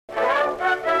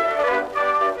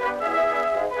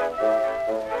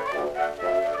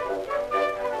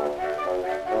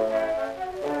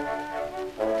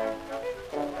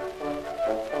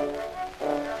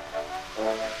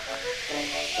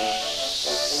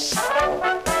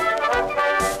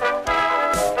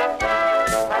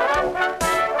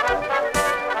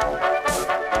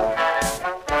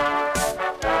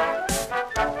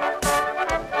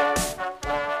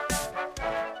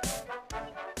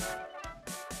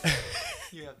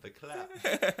You have the clap.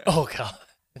 Oh, God.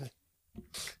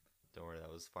 Don't worry,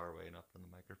 that was far away enough from the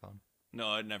microphone.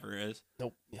 No, it never is.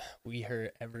 Nope. We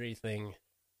heard everything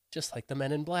just like the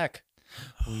Men in Black.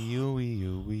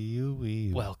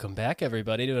 Wee-oo. Welcome back,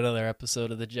 everybody, to another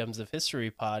episode of the Gems of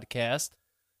History podcast.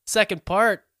 Second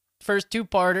part, first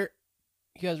two-parter.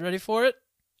 You guys ready for it?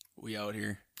 We out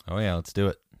here. Oh yeah, let's do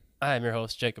it. I'm your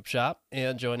host, Jacob Shop,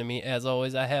 and joining me, as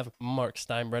always, I have Mark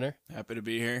Steinbrenner Happy to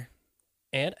be here.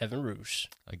 and Evan Rouge.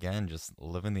 Again, just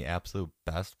living the absolute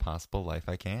best possible life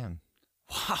I can.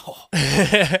 Wow.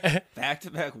 So,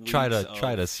 Back-to-back weeks. Try of to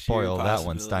sheer spoil that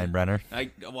one, possibility. Steinbrenner.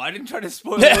 I didn't try to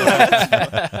spoil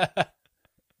that.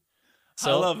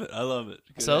 I love it. I love it.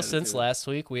 Good so since attitude. last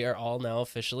week, we are all now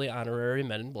officially honorary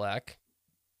Men in Black.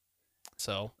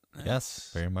 So Yes,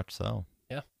 very much so.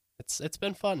 it's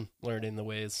been fun learning the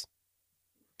ways.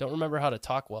 Don't remember how to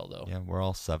talk well, though. Yeah, we're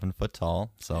all 7 foot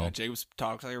tall, so Yeah, Jacob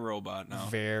talks like a robot now.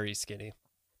 Very skinny.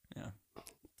 Yeah.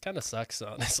 Kind of sucks,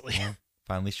 honestly. yeah,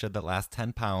 finally shed that last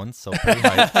 10 pounds, so pretty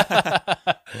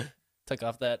hyped, Took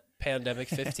off that pandemic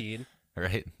 15.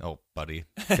 right? Oh, buddy,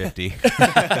 50.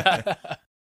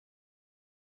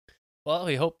 Well,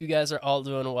 we hope you guys are all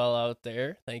doing well out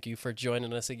there. Thank you for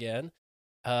joining us again.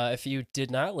 If you did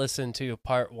not listen to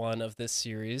part 1 of this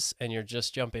series and you're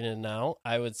just jumping in now,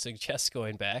 I would suggest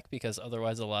going back because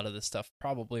otherwise a lot of this stuff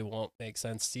probably won't make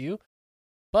sense to you.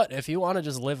 But if you want to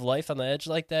just live life on the edge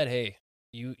like that, hey,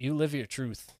 you live your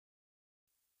truth.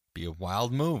 Be a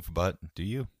wild move, but do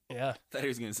you? Yeah. I thought he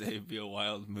was going to say be a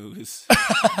wild moose.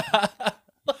 I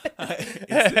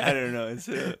don't know. It's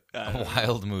A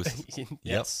wild moose.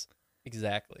 Yes,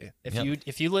 exactly. If Yep.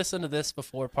 if you listen to this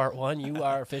before part 1, you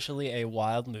are officially a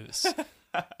wild moose.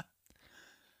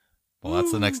 Well,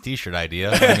 that's the next T-shirt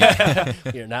idea. I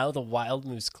You're now the Wild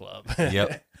Moose Club. mean,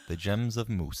 yep, the gems of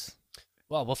moose.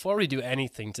 Well, before we do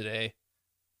anything today,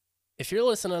 if you're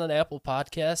listening on Apple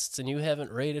Podcasts and you haven't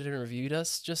rated and reviewed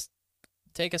us, just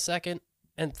take a second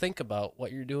and think about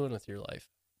what you're doing with your life.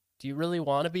 Do you really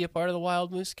want to be a part of the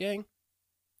Wild Moose Gang?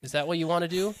 Is that what you want to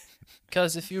do?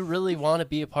 Because if you really want to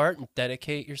be a part and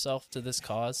dedicate yourself to this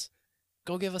cause,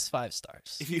 go give us 5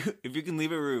 stars. If you can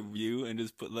leave a review and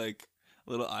just put like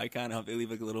a little icon, I hope they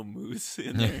leave like a little moose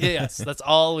in there. Yes, that's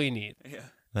all we need. Yeah.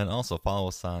 Then also follow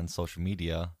us on social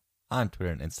media, on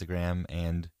Twitter and Instagram,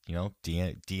 and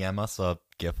DM us a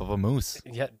gif of a moose.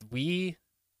 Yeah, we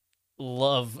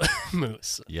love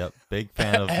moose. Yep, big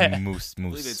fan of moose I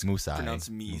believe it's eye.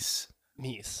 pronounced meese.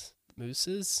 Meese.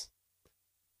 Mooses?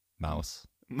 Mouse.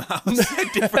 Mouse, a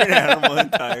different animal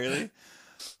entirely.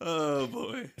 Oh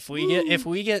boy. If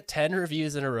we get 10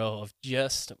 reviews in a row of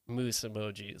just moose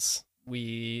emojis,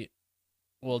 we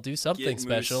will do something Get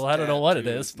special. moose I don't know what it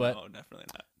tattoos. is, but No, definitely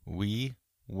not. We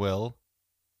will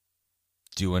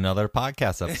do another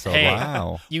podcast episode. Hey.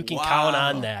 Wow. you can count Wow.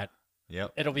 on that.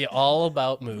 Yep. It'll be all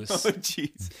about Oh moose.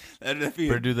 jeez. That'd be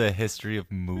We're do the history of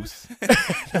moose.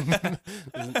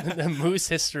 The Moose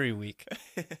History Week.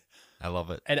 I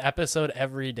love it. An episode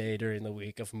every day during the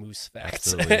week of moose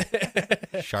facts.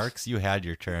 Absolutely. Sharks, you had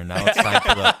your turn. Now it's time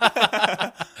for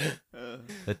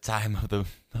the time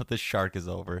of the shark is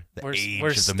over. The age We're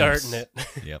of the starting moose.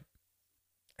 it. Yep.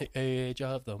 The age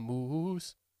of the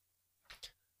moose.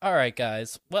 All right,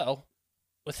 guys. Well,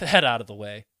 with that out of the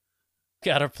way,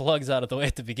 got our plugs out of the way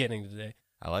at the beginning today.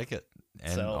 I like it.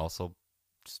 And So- also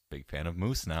just big fan of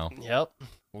moose now. Yep.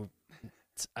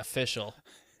 It's official.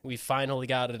 We finally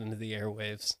got it into the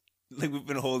airwaves. like we've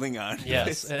been holding on. to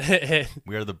Yes. this.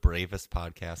 We are the bravest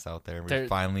podcast out there. We're There-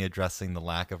 finally addressing the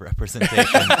lack of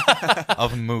representation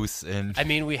of moose and I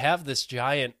mean, we have this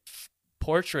giant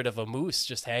portrait of a moose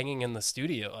just hanging in the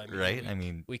studio. I mean, right? I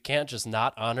mean, we can't just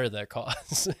not honor their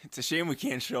cause. It's a shame we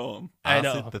can't show them. I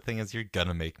honestly, know. the thing is, you're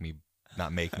gonna make me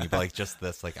not make me, but like just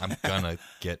this, like I'm gonna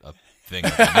get a thing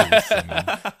of a moose.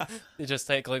 I mean, You just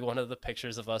take like one of the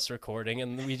pictures of us recording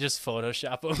and we just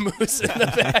Photoshop a moose in the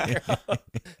background.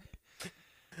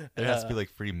 there has to be like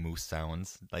free moose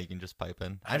sounds that you can just pipe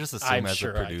in. I just assume I'm as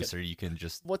sure a I producer, you can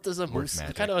just What does a Work moose? What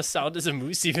magic. kind of a sound does a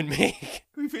moose even make?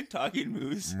 We've been talking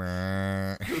moose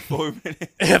Meh. for 4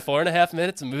 minutes. 4.5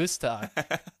 minutes of moose talk.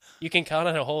 You can count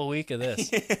on a whole week of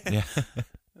this. Yeah,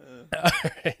 All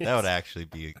right. that would actually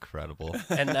be incredible.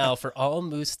 And now for all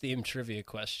moose themed trivia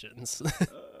questions.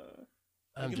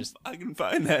 I I'm can- just I can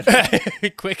find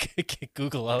that. quick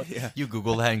Google out. Yeah. You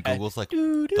Google that, and Google's like,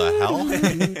 The hell?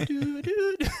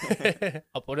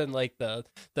 I'll put in like the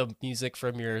music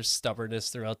from your stubbornness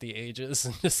throughout the ages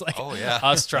and just like oh yeah,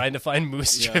 us trying to find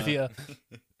moose Yeah. trivia.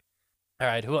 All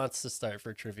right, who wants to start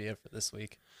for trivia for this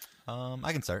week?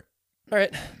 I can start. All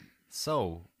right.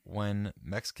 So, when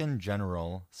Mexican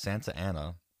General Santa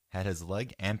Anna had his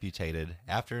leg amputated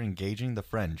after engaging the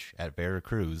French at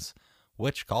Veracruz,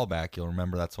 which, callback, you'll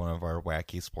remember that's one of our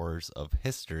wacky explorers of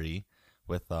history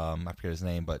with, I forget his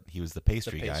name, but he was the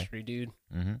pastry The guy. pastry dude.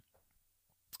 Mm-hmm.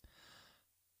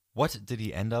 What did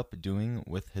he end up doing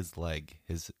with his leg,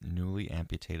 his newly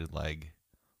amputated leg?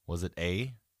 Was it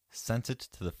A, sent it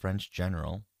to the French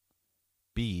general,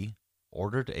 B,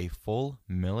 ordered a full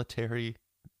military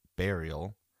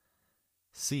burial,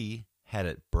 C, had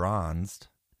it bronzed,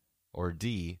 or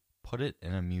D, put it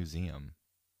in a museum?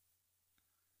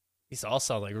 These all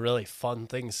sound like really fun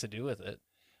things to do with it.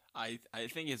 I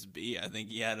think it's B. I think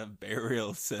he had a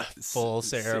burial full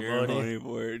ceremony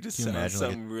for it. Just Can you sounds imagine,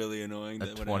 like, something really annoying. A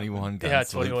That would 21 gun Yeah,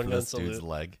 salute 21 for gun this dude's salute.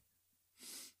 leg.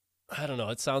 I don't know.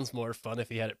 It sounds more fun if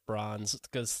he had it bronzed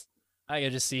because I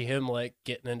could just see him like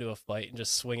getting into a fight and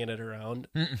just swinging it around.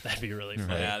 That'd be really Right.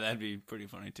 funny. Yeah, that'd be pretty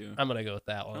funny too. I'm gonna go with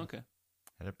that one. Okay.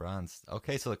 Had it bronzed.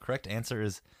 Okay, so the correct answer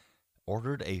is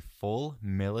ordered a full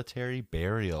military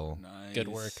burial. Nice. Good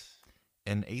work.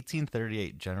 In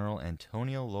 1838, General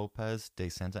Antonio Lopez de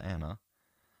Santa Anna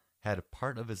had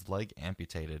part of his leg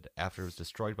amputated after it was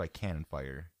destroyed by cannon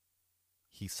fire.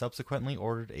 He subsequently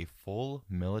ordered a full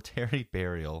military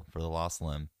burial for the lost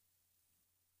limb.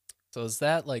 So is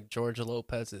that like George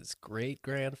Lopez's great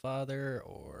grandfather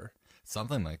or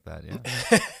Something like that,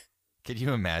 yeah. Could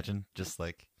you imagine just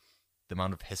like the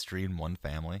amount of history in one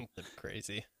family? That'd be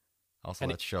crazy? Also,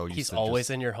 And that show used He's to always just,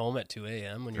 in your home at 2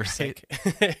 a.m. when you're Right. sick.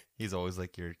 he's always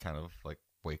like your kind of like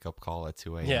wake up call at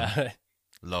 2 a.m. Yeah.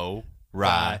 Low,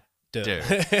 ride. Duh.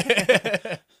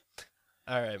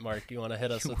 All right, Mark, you want to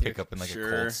hit us You with wake your... up in like a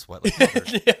Sure. cold sweat.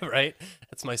 Like Yeah, right?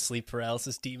 That's my sleep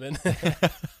paralysis demon.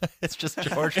 it's just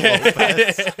George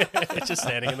Lopez. It's just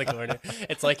standing in the corner.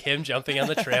 It's like him jumping on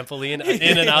the trampoline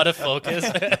in and out of focus.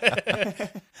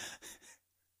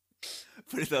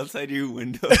 Put it outside your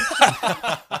window.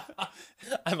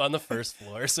 I'm on the first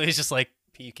floor, so he's just like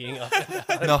peeking up and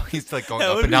down. No, he's like going That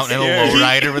up would and down be in a scary.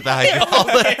 lowrider with the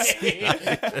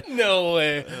hydraulics. No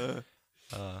way.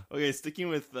 Okay, sticking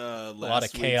with A last lot of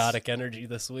week's- chaotic energy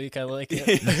this week. I like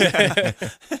it.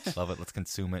 Love it. Let's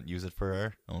consume it, use it for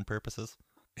our own purposes.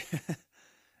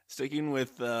 Sticking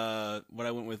with what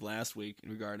I went with last week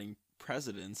regarding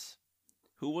presidents,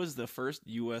 who was the first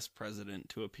U.S. president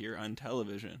to appear on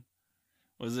television?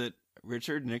 Was it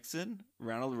Richard Nixon,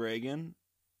 Ronald Reagan,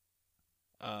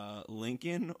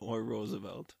 Lincoln, or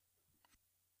Roosevelt?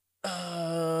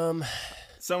 Some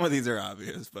of these are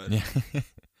obvious, but Yeah.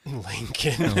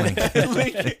 Lincoln.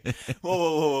 Lincoln.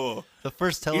 Whoa. The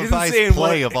first doesn't televised say in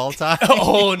play what- of all time.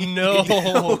 Oh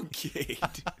no! Okay.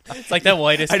 It's like that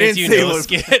whitest I kids didn't you say know what-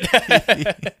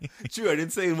 skit. True, I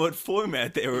didn't say in what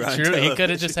format they were on. True, he television. could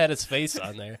have just had his face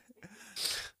on there.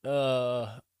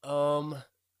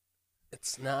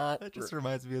 It's not. That just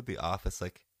reminds me of The Office.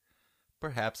 Like,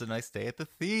 perhaps a nice day at the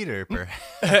theater.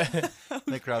 Perhaps.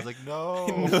 The crowd's like,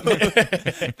 no.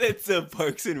 That's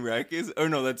Parks and Rec is, or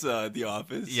no, that's The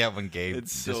Office. Yeah, when Gabe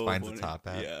It's just so finds funny. the top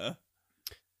hat. Yeah.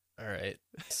 All right.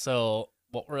 So,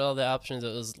 what were all the options?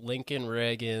 It was Lincoln,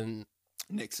 Reagan,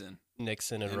 Nixon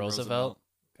Nixon, and Roosevelt.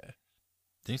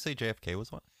 Didn't you say JFK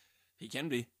was one? He can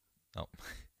be. Oh.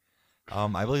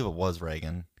 I believe it was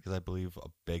Reagan, because I believe a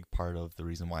big part of the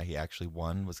reason why he actually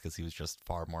won was because he was just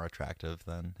far more attractive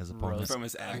than his opponent. From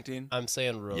his acting. I'm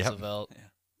saying Roosevelt.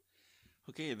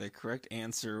 Okay, the correct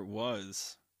answer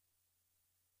was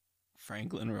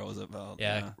Franklin Roosevelt.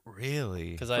 Yeah.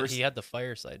 Really? Because First- he had the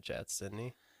fireside chats, didn't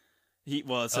he?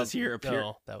 Well, it says here appear.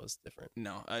 No, that was different.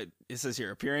 No, it says here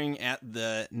appearing at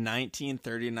the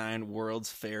 1939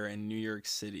 World's Fair in New York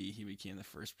City, he became the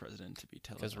first president to be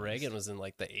televised. Because Reagan was in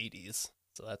like the 80s,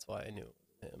 so that's why I knew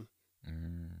him.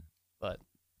 But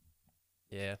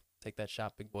yeah, take that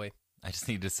shot, big boy. I just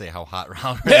need to say how hot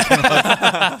Ronald Reagan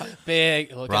was.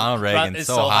 Big. Look, Ronald Reagan, is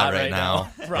so hot right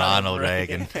now. Ronald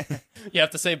Reagan. You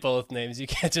have to say both names. You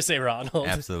can't just say Ronald.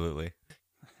 Absolutely.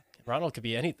 Ronald could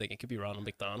be anything. It could be Ronald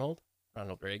McDonald,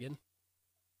 Ronald Reagan,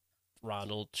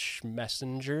 Ronald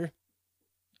Messenger,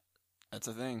 That's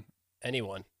a thing.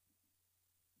 anyone.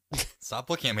 Stop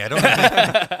looking at me.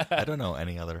 I don't know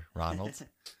any other Ronalds.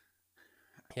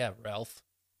 Yeah, Ralph.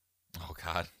 Oh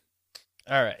God.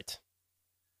 All right.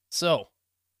 So,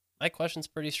 my question's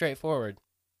pretty straightforward.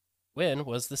 When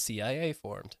was the CIA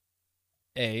formed?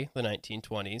 A, the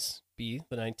 1920s, B,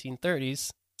 the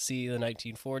 1930s, C, the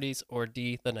 1940s, or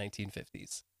D, the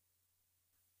 1950s?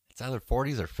 It's either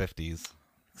 40s or 50s.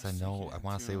 Because I know, Yeah, I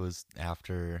want to say it too. was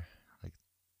after, like,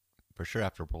 for sure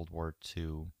after World War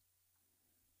II.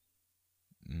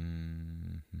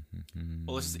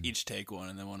 Well, let's just each take one,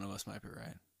 and then one of us might be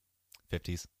right.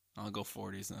 50s. I'll go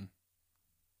 40s then.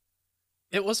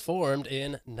 It was formed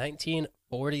in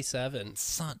 1947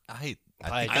 Son, I By-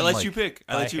 think I I'm let like, you pick.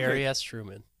 I by let you Harry pick. S.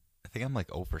 Truman. I think I'm like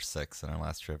 0 for 6 in our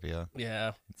last trivia.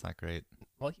 Yeah. It's not great.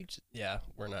 Well,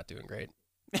 we're not doing great.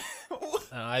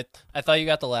 I thought you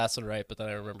got the last one right, but then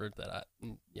I remembered that.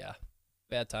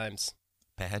 Bad times.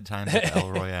 Bad times at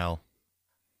El Royale.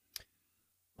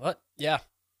 What? Yeah,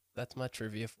 that's my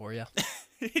trivia for you.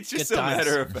 It's just Good a times.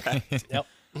 matter of fact. Yep,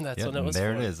 that's Yep, what it was.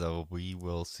 there for. it is. Oh, we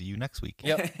will see you next week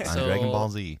Yep. on So Dragon Ball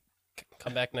Z.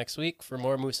 come back next week for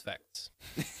more Moose Facts.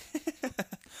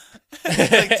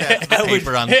 Like tap the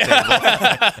paper on the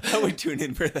table. I would tune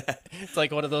in for that. It's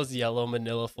like one of those yellow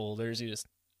manila folders. You just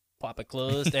pop it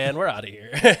closed, and we're out of here.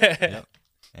 Yep.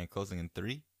 And closing in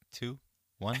 3, 2,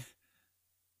 1.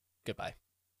 Goodbye.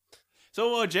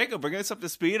 So, Jacob, bring us up to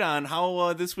speed on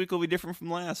how this week will be different from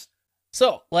last.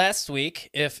 So last week,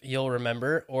 if you'll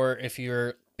remember, or if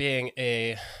you're being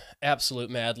a absolute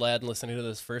mad lad and listening to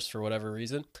this first for whatever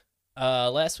reason,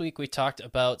 last week we talked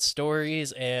about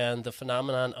stories and the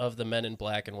phenomenon of the Men in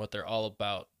Black and what they're all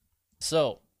about.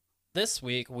 So this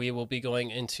week we will be going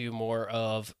into more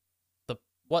of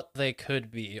what they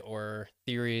could be, or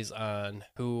theories on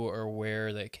who or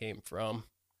where they came from.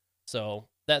 So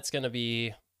that's going to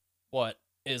be what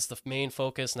is the main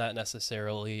focus, not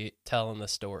necessarily telling the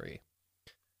story.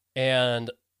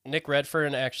 And Nick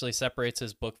Redfern actually separates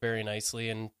his book very nicely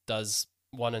and does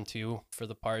 1 and 2 for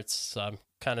the parts. So I'm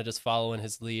kind of just following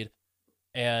his lead.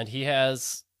 And he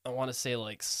has, I want to say,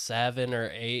 like 7 or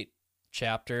 8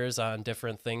 chapters on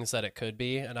different things that it could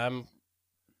be. And I'm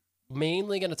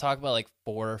mainly going to talk about like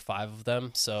 4 or 5 of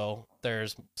them. So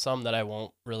there's some that I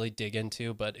won't really dig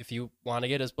into. But if you want to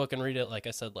get his book and read it, like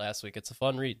I said last week, it's a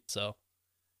fun read. So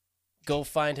go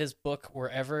find his book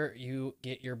wherever you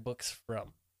get your books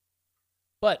from.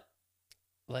 But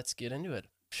let's get into it,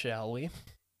 shall we?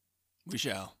 We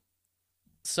shall.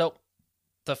 So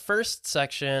the first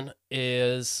section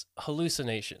is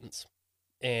hallucinations.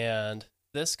 And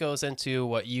this goes into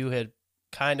what you had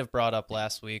kind of brought up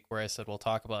last week, where I said we'll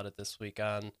talk about it this week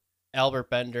on Albert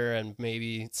Bender and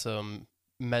maybe some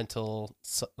mental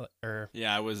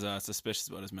Yeah, I was suspicious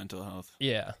about his mental health.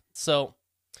 Yeah. So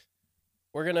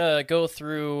we're going to go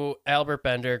through Albert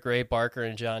Bender, Gray Barker,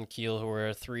 and John Keel, who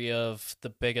were 3 of the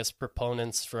biggest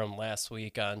proponents from last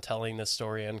week on telling the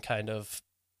story and kind of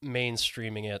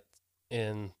mainstreaming it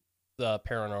in the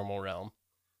paranormal realm.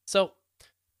 So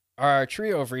our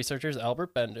trio of researchers,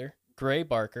 Albert Bender, Gray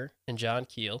Barker, and John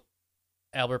Keel.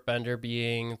 Albert Bender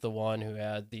being the one who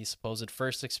had the supposed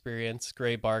first experience,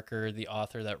 Gray Barker, the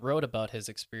author that wrote about his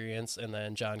experience, and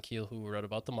then John Keel, who wrote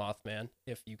about the Mothman,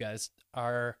 if you guys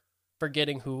are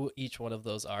forgetting who each one of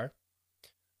those are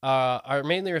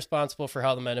mainly responsible for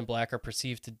how the Men in Black are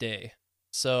perceived today.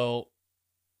 So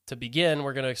to begin,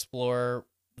 we're going to explore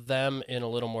them in a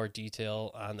little more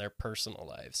detail on their personal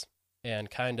lives and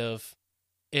kind of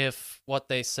if what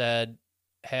they said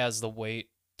has the weight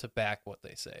to back what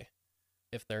they say,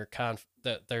 if they're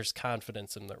that there's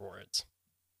confidence in their words.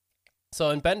 So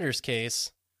in Bender's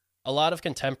case, a lot of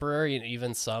contemporary and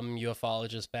even some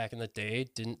ufologists back in the day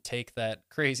didn't take that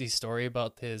crazy story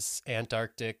about his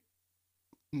Antarctic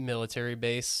military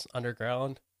base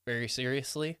underground very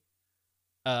seriously,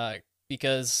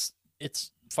 because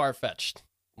it's far-fetched.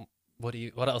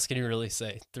 What else can you really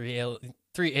say? Three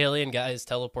alien guys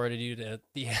teleported you to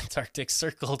the Antarctic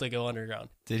Circle to go underground.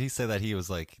 Did he say that he was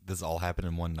like, this all happened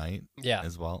in one night Yeah.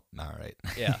 as well? All right.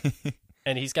 Yeah.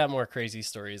 And he's got more crazy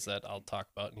stories that I'll talk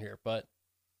about in here. But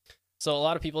so a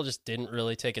lot of people just didn't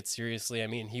really take it seriously. I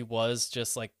mean, he was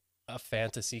just like a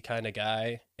fantasy kind of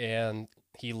guy, and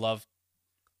he loved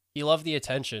the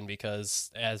attention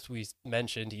because, as we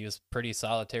mentioned, he was a pretty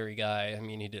solitary guy. I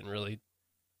mean, he didn't really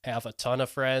have a ton of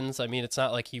friends. I mean, it's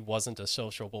not like he wasn't a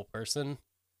sociable person.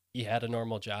 He had a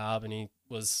normal job and he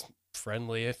was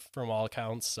friendly from all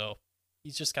accounts. So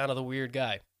he's just kind of the weird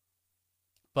guy.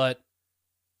 But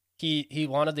he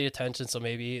wanted the attention, so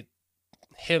maybe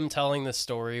him telling the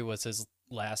story was his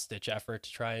last ditch effort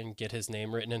to try and get his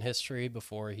name written in history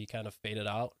before he kind of faded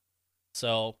out.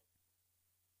 So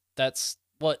that's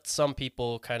what some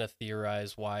people kind of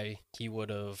theorize why he would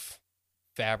have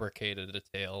fabricated a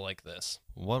tale like this.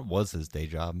 What was his day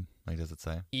job? Like, does it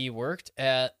say? He worked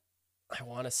at, I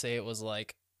want to say it was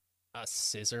like a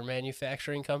scissor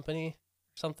manufacturing company,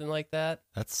 something like that.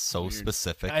 That's so Weird.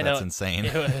 specific. I know. That's insane.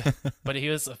 But he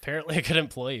was apparently a good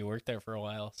employee. He worked there for a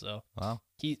while. So Wow.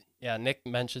 Nick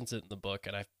mentions it in the book,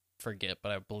 and I forget,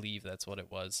 but I believe that's what it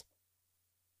was.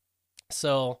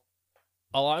 So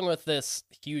along with this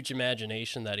huge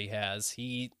imagination that he has,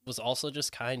 he was also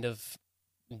just kind of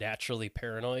naturally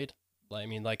paranoid. I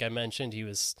mean, like I mentioned, he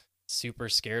was super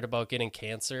scared about getting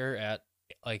cancer at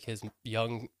like his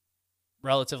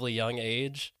relatively young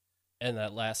age, and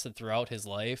that lasted throughout his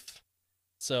life.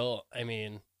 So, I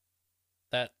mean,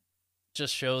 that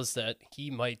just shows that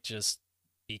he might just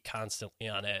be constantly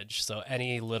on edge. So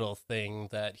any little thing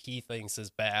that he thinks is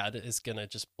bad is going to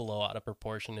just blow out of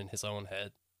proportion in his own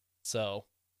head. So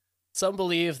some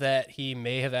believe that he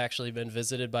may have actually been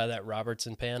visited by that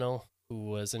Robertson panel who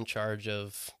was in charge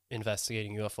of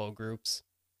investigating UFO groups.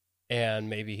 And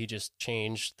maybe he just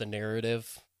changed the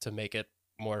narrative to make it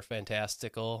more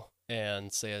fantastical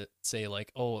and say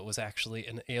like, oh, it was actually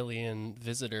an alien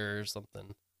visitor or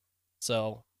something.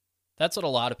 So that's what a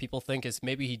lot of people think, is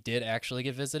maybe he did actually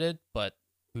get visited, but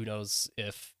who knows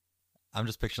if... I'm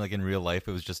just picturing like in real life,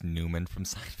 it was just Newman from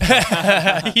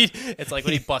Seinfeld. It's like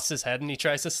when he busts his head and he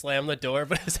tries to slam the door,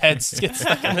 but his head gets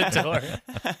stuck in the door.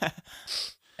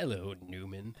 Hello,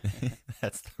 Newman.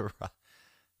 That's the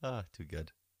oh, too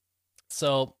good.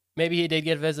 So maybe he did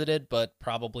get visited, but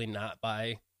probably not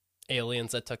by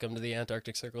aliens that took him to the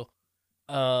Antarctic Circle.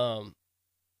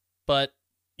 But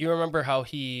you remember how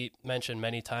he mentioned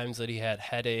many times that he had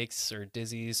headaches or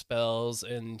dizzy spells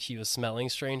and he was smelling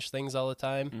strange things all the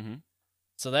time? Mm-hmm.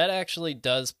 So that actually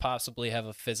does possibly have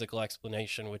a physical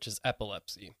explanation, which is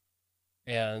epilepsy,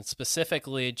 and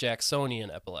specifically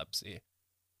Jacksonian epilepsy.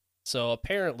 So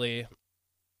apparently,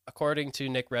 according to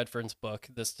Nick Redfern's book,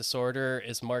 this disorder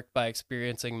is marked by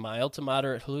experiencing mild to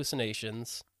moderate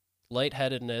hallucinations,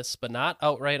 lightheadedness, but not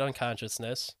outright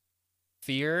unconsciousness,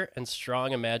 fear, and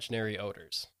strong imaginary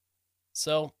odors.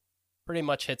 So pretty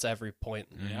much hits every point.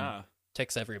 Yeah.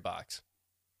 Ticks every box.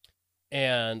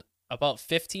 And about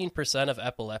 15% of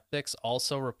epileptics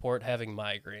also report having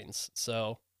migraines.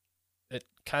 So it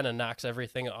kind of knocks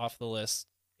everything off the list.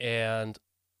 And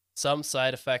some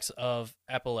side effects of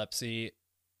epilepsy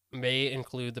may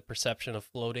include the perception of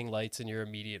floating lights in your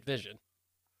immediate vision.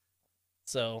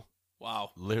 So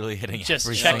Wow. Literally hitting just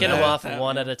every checking single- them off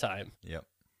one at a time. Yep.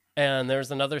 And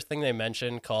there's another thing they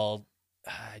mentioned called,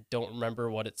 I don't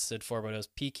remember what it stood for, but it was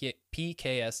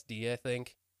PKSD, I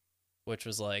think, which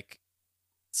was like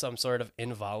some sort of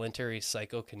involuntary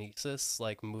psychokinesis,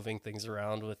 like moving things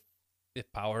around with the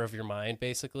power of your mind,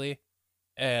 basically.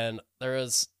 And there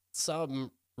was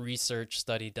some research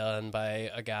study done by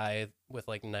a guy with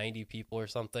like 90 people or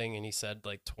something, and he said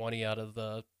like 20 out of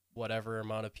the whatever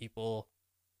amount of people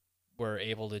were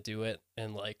able to do it,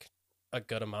 and like a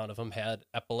good amount of them had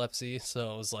epilepsy.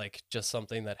 So it was like just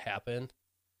something that happened.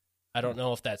 I don't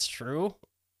know if that's true.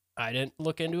 I didn't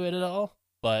look into it at all,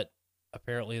 but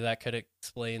apparently that could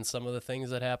explain some of the things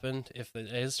that happened if it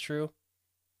is true.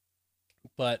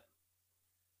 But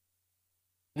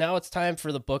now it's time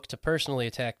for the book to personally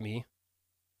attack me.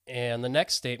 And the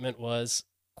next statement was,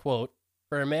 quote,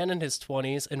 "For a man in his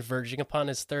 20s and verging upon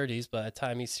his 30s by the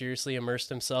time he seriously immersed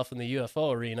himself in the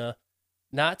UFO arena,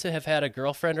 not to have had a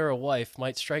girlfriend or a wife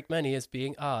might strike many as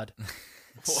being odd.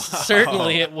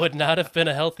 Certainly it would not have been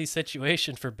a healthy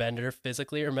situation for Bender,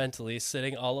 physically or mentally,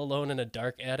 sitting all alone in a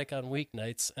dark attic on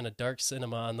weeknights and a dark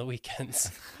cinema on the weekends."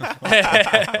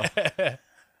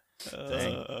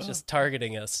 Just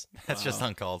targeting us. That's just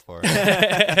uncalled for.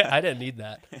 I didn't need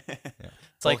that.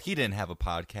 It's like- he didn't have a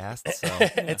podcast, so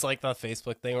It's like the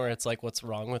Facebook thing where it's like, what's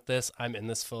wrong with this? I'm in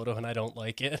this photo and I don't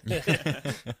like it.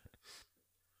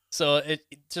 So it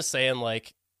just saying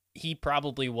like he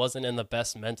probably wasn't in the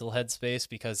best mental headspace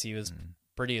because he was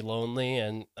pretty lonely,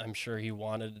 and I'm sure he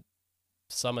wanted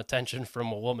some attention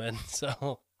from a woman.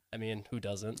 So, I mean, who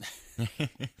doesn't?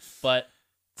 But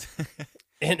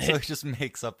and so he just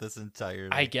makes up this entire.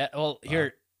 I get, well,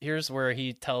 here's where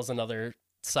he tells another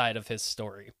side of his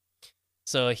story.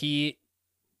 So he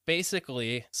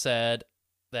basically said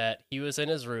that he was in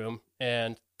his room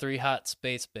and 3 hot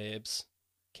space babes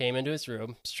came into his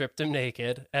room, stripped him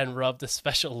naked, and rubbed a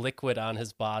special liquid on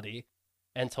his body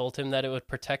and told him that it would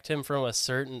protect him from a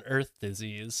certain earth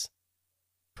disease,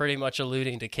 pretty much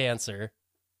alluding to cancer.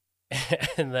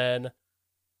 And then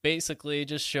basically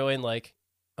just showing like,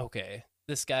 okay,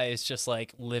 this guy is just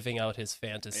like living out his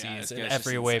fantasies this in guy's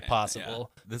every just way insane,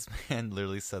 possible. This man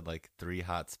literally said like 3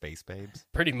 hot space babes.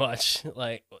 Pretty much.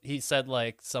 Like he said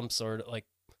like some sort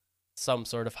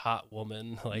of hot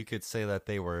woman. You Like, could say that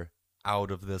they were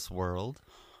out of this world.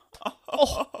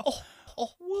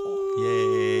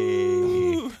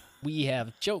 Yay! we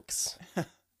have jokes.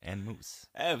 And moose.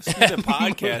 Ev, skip the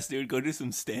podcast, dude. Go do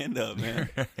some stand up, man.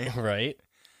 Right?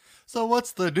 So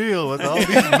what's the deal with all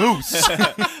these moose?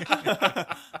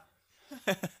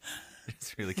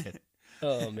 It's really good.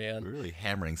 Oh We're man. really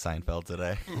hammering Seinfeld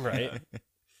today. Right.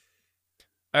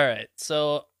 All right.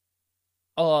 So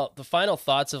the final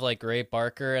thoughts of like Ray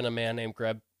Barker and a man named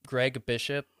Greg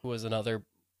Bishop, who was another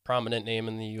prominent name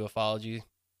in the ufology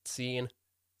scene,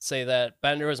 say that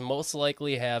Bender was most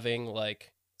likely having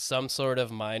like some sort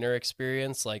of minor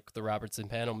experience, like the Robertson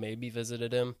panel maybe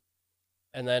visited him,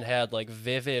 and then had like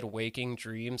vivid waking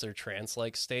dreams or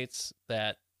trance-like states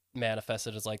that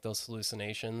manifested as like those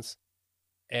hallucinations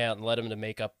and led him to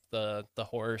make up the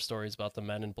horror stories about the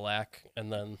Men in Black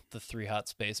and then the 3 hot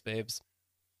space babes.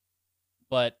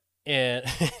 But in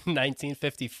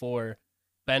 1954,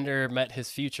 Bender met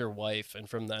his future wife, and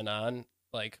from then on,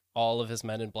 like all of his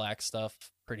Men in Black stuff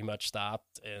pretty much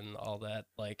stopped and all that.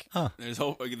 Like, There's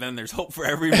hope. Then there's hope for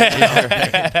everyone.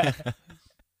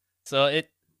 so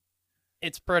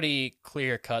it's pretty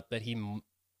clear cut that he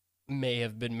may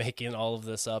have been making all of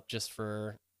this up just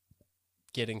for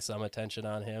getting some attention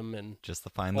on him, and Just to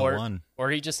find the Or- one.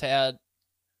 or he just had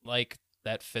like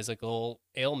that physical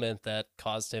ailment that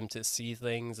caused him to see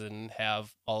things and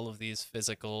have all of these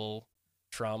physical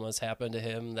traumas happen to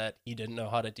him that he didn't know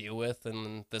how to deal with,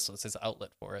 and this was his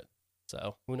outlet for it.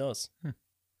 So who knows?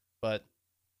 But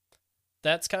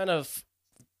that's kind of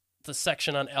the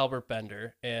section on Albert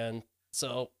Bender, and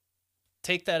so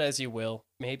take that as you will.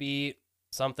 Maybe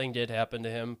something did happen to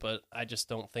him, but I just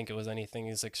don't think it was anything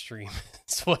as extreme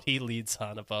as what he leads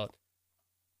on about.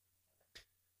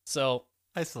 So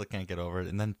I still can't get over it.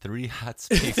 And then 3 hot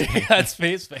space. they got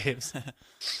space babes. And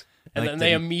Like, then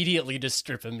they did he- immediately just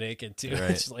strip him naked too.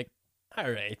 Right. It's just like, all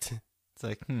right. It's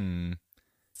like,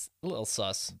 It's a little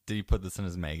sus. did he put this in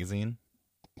his magazine?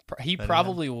 He Better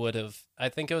probably would have. I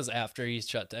think it was after he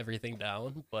shut everything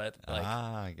down, but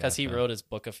like because he gotcha. wrote his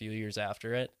book a few years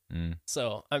after it. Mm.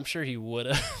 So I'm sure he would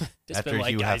have just After been like,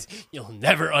 Hugh guys, you'll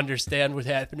never understand what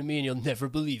happened to me and you'll never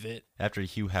believe it. After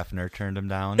Hugh Hefner turned him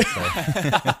down. So.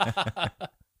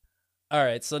 All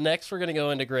right, so next we're going to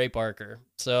go into Gray Barker.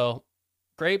 So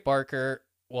Gray Barker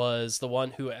was the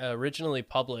one who originally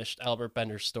published Albert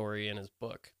Bender's story in his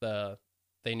book,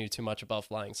 They Knew Too Much About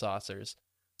Flying Saucers.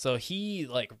 So he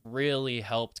like really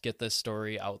helped get this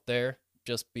story out there,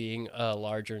 just being a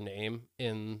larger name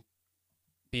in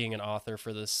being an author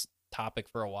for this topic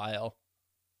for a while.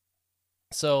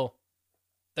 So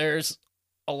there's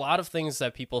a lot of things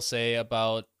that people say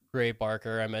about Gray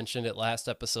Barker. I mentioned it last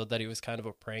episode that he was kind of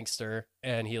a prankster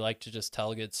and he liked to just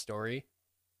tell a good story.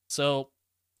 So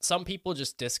some people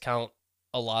just discount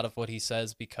a lot of what he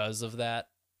says because of that,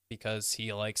 because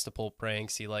he likes to pull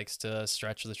pranks. He likes to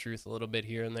stretch the truth a little bit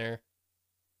here and there.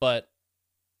 But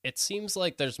it seems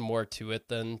like there's more to it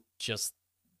than just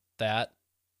that.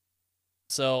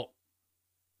 So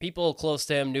people close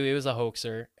to him knew he was a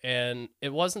hoaxer, and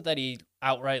it wasn't that he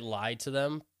outright lied to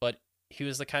them, but he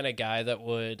was the kind of guy that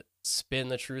would spin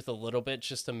the truth a little bit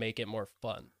just to make it more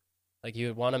fun. Like, he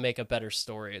would want to make a better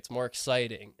story. It's more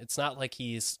exciting. It's not like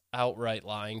he's outright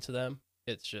lying to them.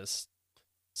 It's just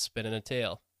spinning a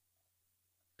tale.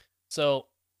 So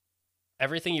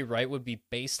everything you write would be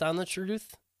based on the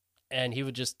truth, and he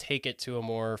would just take it to a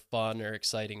more fun or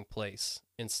exciting place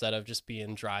instead of just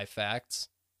being dry facts.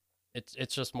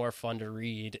 It's just more fun to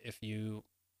read if you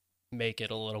make it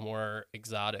a little more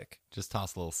exotic. Just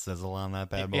toss a little sizzle on that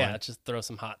bad boy. Yeah, just throw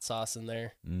some hot sauce in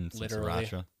there. Some literally.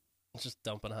 sriracha. Just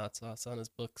dumping hot sauce on his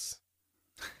books.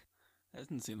 That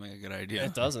doesn't seem like a good idea.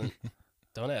 It doesn't.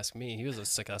 Don't ask me. He was a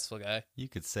successful guy. You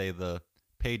could say the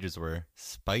pages were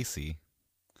spicy.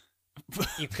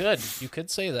 You could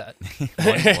say that.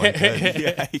 One could.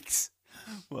 Yikes.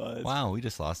 What? Wow, we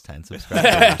just lost 10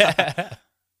 subscribers.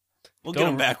 We'll Go get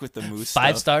him back with the moose 5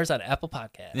 stuff. stars on Apple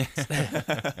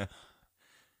Podcasts.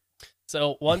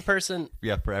 So one person,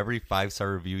 Yeah, for every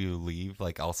 5-star review you leave,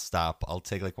 like I'll stop. I'll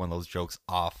take like one of those jokes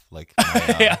off, like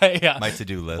my, yeah. my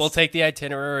to-do list. We'll take the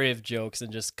itinerary of jokes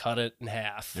and just cut it in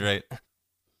half. You're right.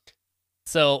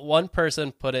 So one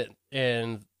person put it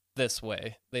in this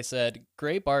way. They said,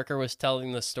 Gray Barker was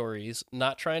telling the stories,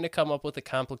 not trying to come up with a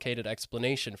complicated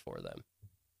explanation for them.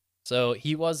 So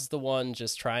he was the one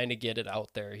just trying to get it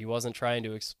out there. He wasn't trying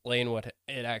to explain what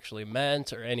it actually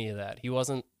meant or any of that. He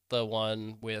wasn't the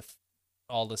one with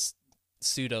all this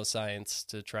pseudoscience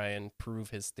to try and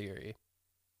prove his theory.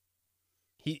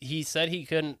 He said he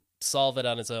couldn't solve it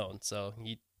on his own, so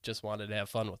he just wanted to have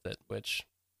fun with it, which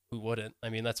who wouldn't? I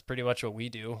mean, that's pretty much what we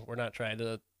do. We're not trying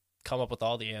to come up with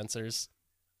all the answers.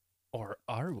 Or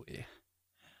are we?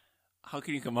 How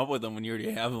can you come up with them when you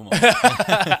already have them all?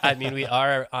 I mean, we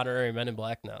are honorary Men in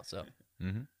Black now, so.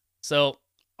 Mm-hmm. So,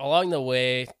 along the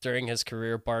way, during his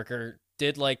career, Barker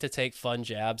did like to take fun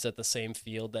jabs at the same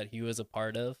field that he was a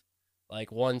part of. Like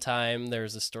one time there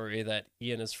was a story that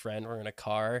he and his friend were in a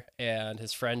car and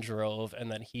his friend drove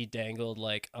and then he dangled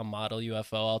like a model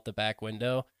UFO out the back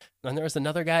window. And then there was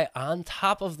another guy on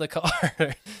top of the car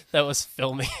that was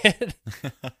filming it.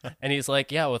 And he's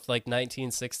like, yeah, with like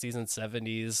 1960s and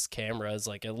 70s cameras,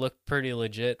 like it looked pretty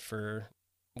legit for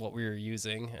what we were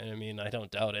using. And I mean, I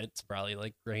don't doubt it. It's probably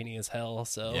like grainy as hell.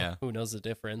 So Yeah. who knows the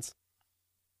difference?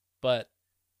 But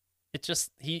it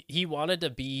just, he wanted to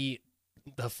be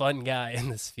the fun guy in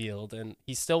this field, and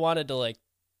he still wanted to like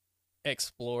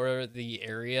explore the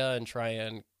area and try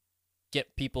and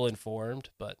get people informed,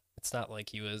 but it's not like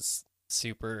he was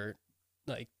super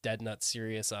like dead nut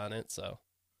serious on it, so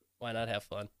why not have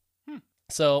fun?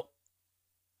 So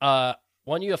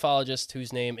one ufologist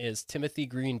whose name is Timothy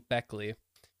Green Beckley,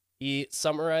 he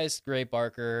summarized Gray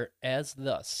Barker as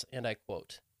thus, and I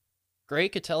quote, "Gray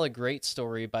could tell a great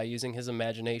story by using his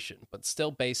imagination, but still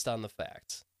based on the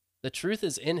facts. The truth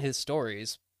is in his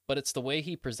stories, but it's the way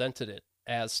he presented it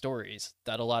as stories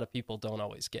that a lot of people don't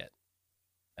always get."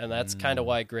 And that's kind of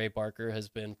why Gray Barker has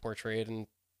been portrayed in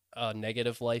a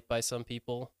negative light by some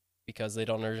people, because they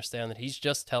don't understand that he's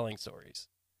just telling stories.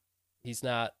 He's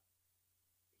not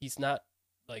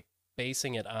like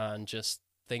basing it on just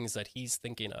things that he's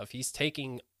thinking of. He's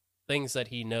taking things that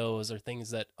he knows or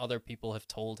things that other people have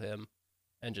told him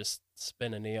and just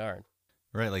spinning the yarn.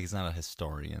 Right, like he's not a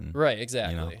historian. Right,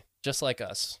 exactly. You know? Just like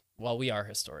us. Well, we are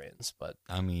historians, but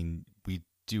I mean, we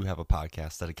do have a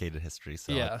podcast dedicated to history,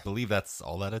 so Yeah. I believe that's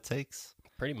all that it takes.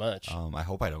 pretty much. I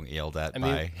hope I don't get yelled at I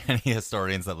mean, by any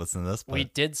historians that listen to this, but We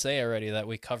did say already that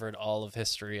we covered all of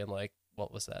history in like,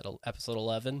 what was that, episode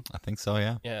 11? I think so,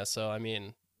 yeah. Yeah, so I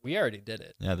mean, we already did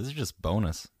it. Yeah, this is just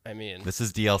bonus. I mean, This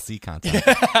is DLC content.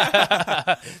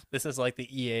 this is like the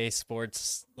EA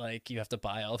Sports, like you have to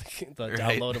buy all the Right.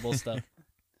 downloadable stuff.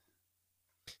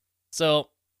 So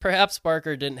perhaps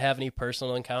Barker didn't have any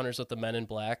personal encounters with the Men in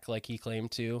Black like he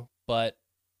claimed to, but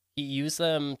he used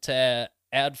them to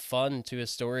add fun to his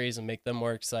stories and make them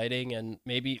more exciting. And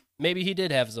maybe he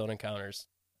did have his own encounters,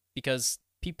 because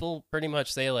people pretty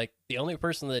much say like the only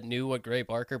person that knew what Gray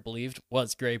Barker believed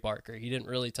was Gray Barker. He didn't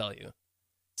really tell you.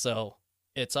 So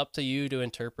it's up to you to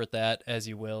interpret that as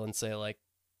you will and say like,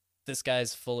 this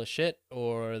guy's full of shit,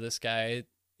 or this guy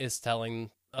is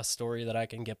telling a story that I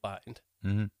can get behind.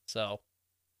 hmm So,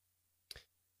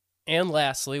 and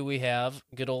lastly, we have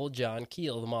good old John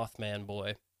Keel, the Mothman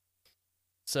boy.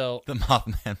 So, The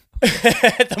Mothman.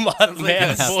 the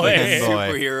Mothman Mothman boy.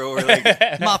 boy. Superhero or like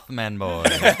Mothman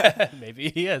boy. Maybe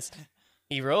he is.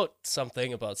 He wrote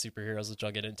something about superheroes, which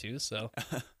I'll get into. So,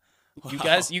 you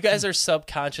guys are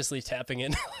subconsciously tapping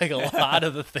into like a lot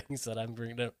of the things that I'm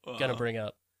gonna bring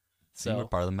up. See, we're So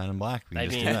part of the Men in Black. We can I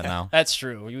just mean, do that now. that's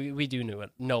true. We do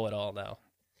know it all now.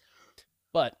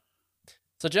 But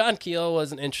so John Keel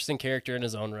was an interesting character in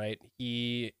his own right.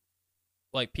 He,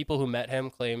 like, people who met him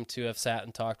claim to have sat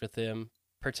and talked with him,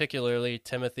 particularly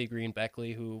Timothy Green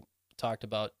Beckley, who talked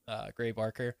about Gray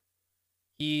Barker.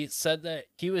 He said that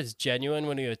he was genuine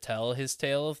when he would tell his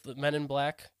tale of the Men in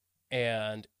Black,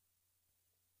 and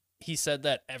he said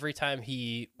that every time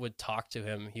he would talk to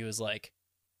him, he was like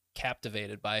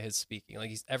captivated by his speaking.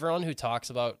 Like, everyone who talks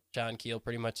about John Keel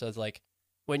pretty much says like,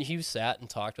 when you sat and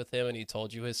talked with him and he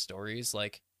told you his stories,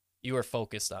 like, you were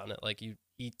focused on it. Like,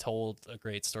 he told a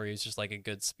great story. He was just like a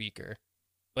good speaker.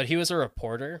 But he was a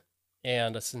reporter,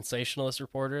 and a sensationalist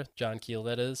reporter, John Keel,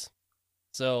 that is.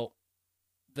 So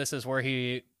this is where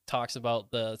he talks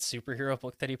about the superhero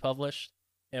book that he published.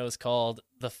 It was called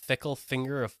The Fickle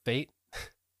Finger of Fate.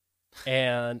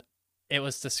 And it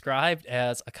was described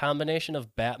as a combination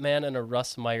of Batman and a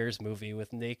Russ Myers movie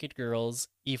with naked girls,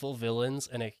 evil villains,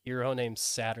 and a hero named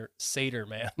Satyr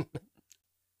Man.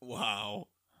 wow.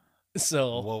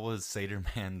 So, What was Satyr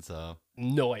Man's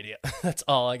no idea. That's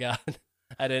all I got.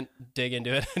 I didn't dig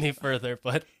into it any further,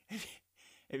 but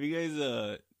Have you guys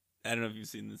I don't know if you've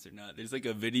seen this or not. There's like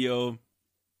a video,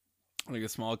 like a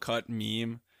small cut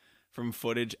meme from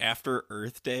footage after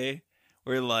Earth Day,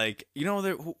 where like, you know,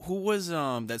 there who was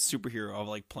that superhero of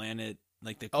like Planet,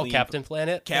 like the clean, Captain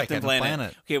Planet? Captain Captain Planet.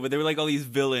 Planet. Okay, but there were like all these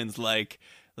villains like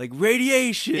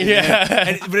radiation.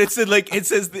 Yeah. but it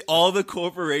says all the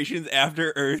corporations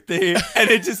after Earth Day, and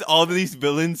it's just all of these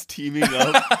villains teaming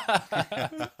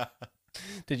up.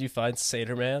 Did you find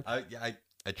Satyr Man?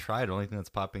 I tried. The only thing that's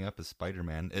popping up is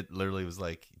Spider-Man. It literally was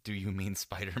like, do you mean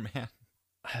Spider-Man?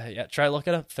 Yeah, try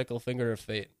looking up Fickle Finger of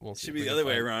Fate. We'll see Should if be we the can other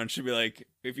way find it. around. Should be like,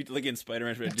 if you look in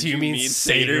Spider-Man, Do you mean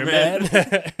Satyr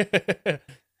Man?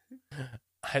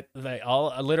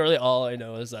 Literally all I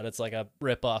know is that it's like a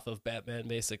rip-off of Batman,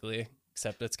 basically.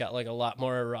 Except it's got like a lot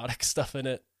more erotic stuff in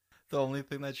it. The only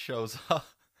thing that shows up,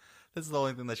 This is the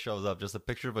only thing that shows up. Just a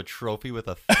picture of a trophy with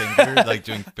a finger, like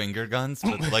doing finger guns,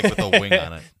 but like with a wing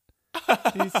on it.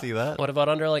 Do you see that? What about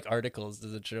under like articles?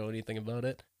 Does it show anything about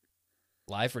it?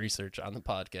 Live research on the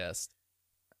podcast.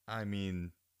 I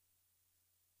mean,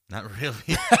 not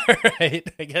really. Right.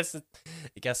 I guess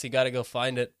you got to go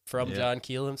find it from Yeah. John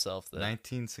Keel himself. Then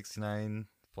 1969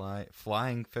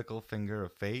 Flying Fickle Finger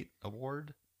of Fate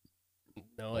Award.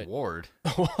 no, Award.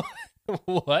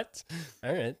 What?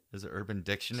 All right. Is it Urban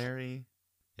Dictionary?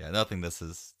 Yeah, nothing. This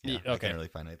is. Yeah, I Okay. can't really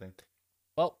find anything.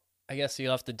 Well, I guess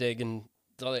you'll have to dig in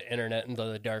the internet and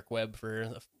the dark web for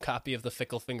a copy of the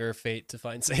Fickle Finger of Fate to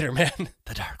find Seder Man.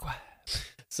 The dark web.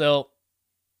 So,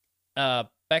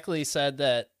 Beckley said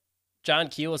that John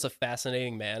Keel was a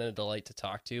fascinating man and a delight to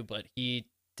talk to, but he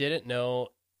didn't know.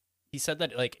 He said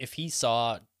that like if he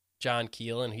saw John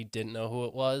Keel and he didn't know who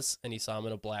it was, and he saw him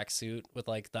in a black suit with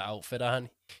like the outfit on,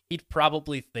 he'd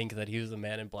probably think that he was a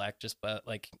man in black just by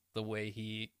like the way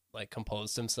he like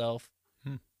composed himself.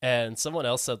 And someone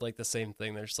else said like the same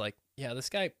thing. They're just like, yeah,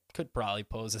 this guy could probably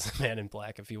pose as a man in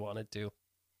black if he wanted to.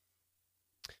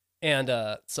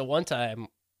 And so one time,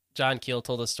 John Keel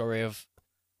told a story of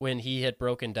when he had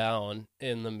broken down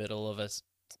in the middle of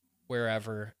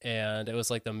wherever, and it was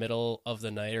like the middle of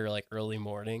the night or like early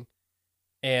morning.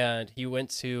 And he went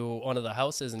to one of the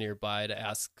houses nearby to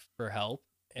ask for help.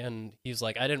 And he was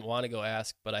like, I didn't want to go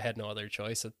ask, but I had no other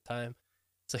choice at the time.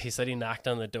 So he said he knocked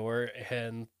on the door,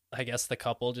 and I guess the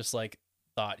couple just like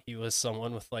thought he was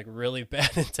someone with like really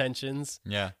bad intentions.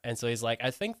 Yeah. And so he's like,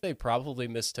 I think they probably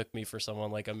mistook me for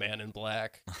someone like a man in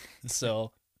black.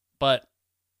 So, but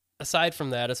aside from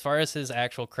that, as far as his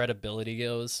actual credibility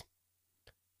goes,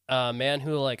 a man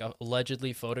who like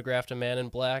allegedly photographed a man in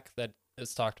black that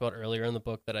is talked about earlier in the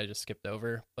book that I just skipped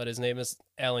over, but his name is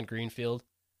Alan Greenfield.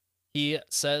 He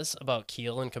says about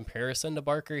Keel in comparison to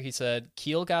Barker, he said,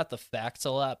 Keel got the facts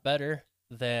a lot better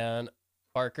than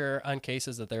Barker on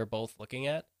cases that they're both looking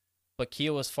at, but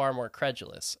Keel was far more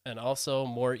credulous and also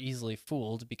more easily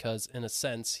fooled because, in a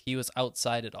sense, he was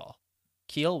outside it all.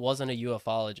 Keel wasn't a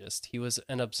ufologist. He was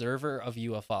an observer of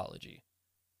ufology.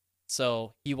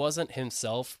 So he wasn't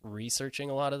himself researching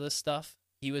a lot of this stuff.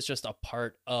 He was just a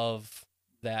part of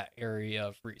that area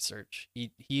of research.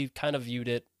 He kind of viewed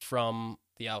it from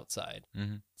the outside.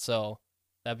 Mm-hmm. So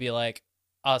that'd be like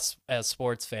us as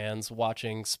sports fans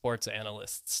watching sports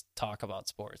analysts talk about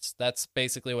sports. That's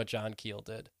basically what John Keel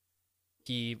did.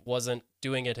 He wasn't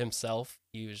doing it himself.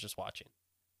 He was just watching.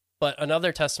 But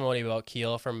another testimony about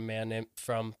Keel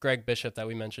from Greg Bishop that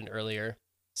we mentioned earlier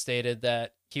stated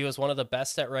that he was one of the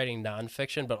best at writing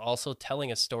nonfiction, but also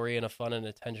telling a story in a fun and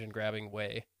attention-grabbing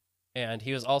way. And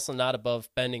he was also not above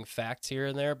bending facts here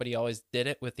and there, but he always did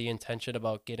it with the intention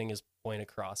about getting his point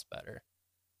across better.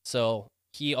 So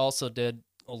he also did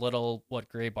a little what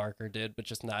Gray Barker did, but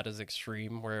just not as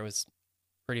extreme, where it was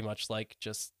pretty much like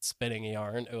just spinning a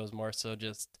yarn. It was more so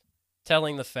just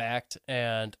telling the fact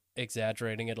and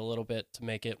exaggerating it a little bit to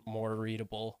make it more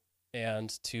readable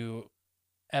and to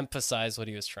emphasize what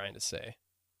he was trying to say.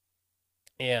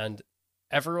 And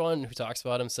everyone who talks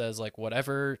about him says like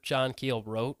whatever John Keel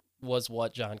wrote was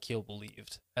what John Keel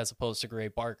believed, as opposed to Gray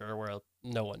Barker, where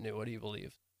no one knew what he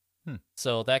believed.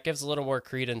 So that gives a little more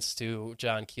credence to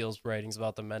John Keel's writings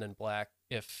about the Men in Black.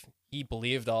 If he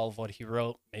believed all of what he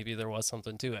wrote, maybe there was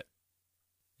something to it.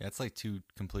 Yeah, it's like two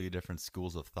completely different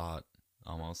schools of thought,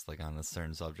 almost like on a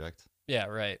certain subject. Yeah,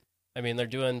 right. I mean, they're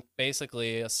doing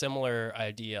basically a similar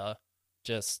idea,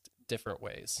 just different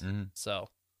ways. Mm-hmm. So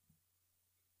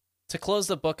to close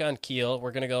the book on Keel,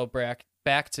 we're going to go back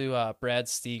to Brad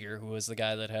Steger, who was the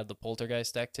guy that had the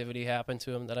poltergeist activity happen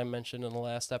to him that I mentioned in the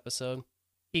last episode.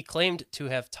 He claimed to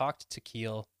have talked to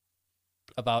Keel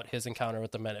about his encounter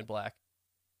with the Men in Black.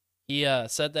 He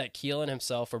said that Keel and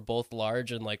himself were both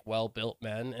large and like well-built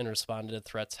men and responded to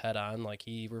threats head-on. Like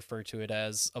he referred to it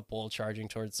as a bull charging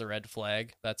towards the red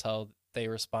flag. That's how they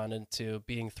responded to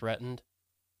being threatened.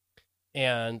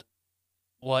 And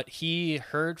what he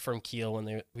heard from Keel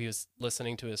when he was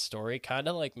listening to his story kind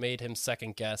of like made him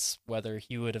second guess whether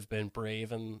he would have been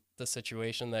brave in the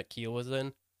situation that Keel was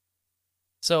in.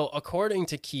 So according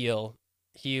to Keel,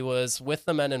 he was with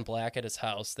the Men in Black at his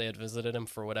house. They had visited him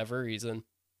for whatever reason.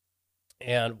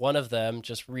 And one of them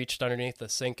just reached underneath the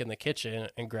sink in the kitchen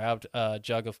and grabbed a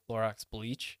jug of Clorox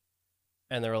bleach.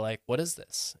 And they were like, what is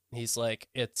this? And he's like,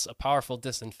 it's a powerful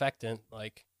disinfectant.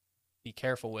 Like, be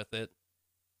careful with it.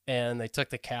 And they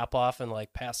took the cap off and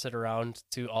like passed it around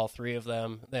to all three of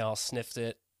them. They all sniffed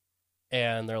it.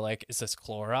 And they're like, is this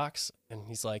Clorox? And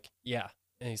he's like, yeah.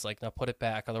 And he's like, now put it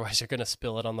back. Otherwise you're going to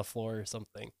spill it on the floor or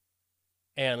something.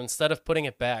 And instead of putting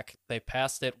it back, they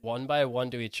passed it one by one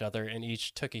to each other and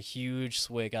each took a huge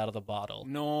swig out of the bottle.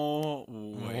 No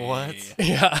way. What?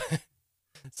 Yeah.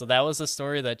 So that was the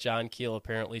story that John Keel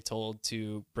apparently told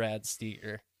to Brad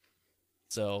Steer.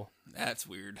 So That's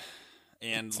weird.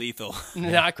 And lethal.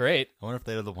 not great. I wonder if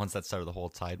they were the ones that started the whole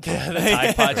Tide The Pod.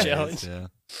 Tide Pod craze, challenge. Yeah.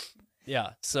 Yeah.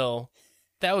 So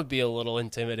that would be a little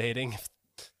intimidating if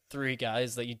 3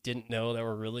 guys that you didn't know that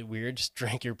were really weird just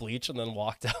drank your bleach and then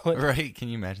walked out. Right? Can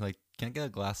you imagine? Like, can I get a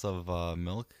glass of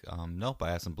milk? Nope.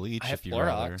 I have some bleach. I have if you'd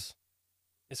rather. Clorox.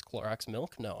 Is Clorox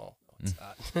milk? No, it's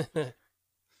not.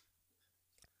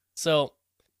 So,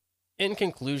 in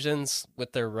conclusions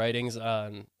with their writings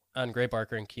on Gray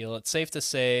Barker and Keel, it's safe to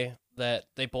say that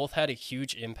they both had a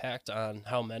huge impact on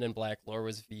how Men in Black lore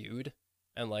was viewed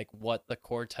and like what the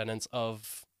core tenets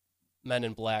of Men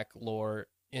in Black lore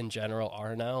in general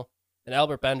are now. And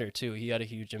Albert Bender too, he had a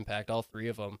huge impact. All 3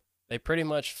 of them, they pretty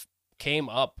much came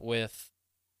up with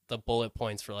the bullet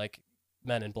points for like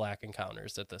Men in Black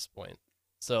encounters at this point.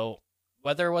 So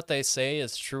whether what they say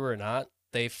is true or not,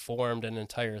 they formed an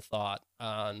entire thought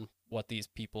on what these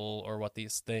people or what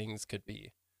these things could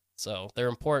be. So they're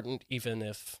important even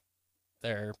if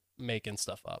they're making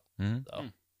stuff up. Mhm. So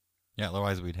Yeah.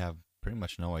 Otherwise, we'd have pretty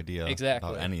much no idea Exactly.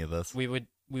 about any of this. we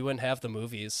wouldn't have the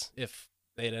movies if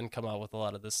they didn't come out with a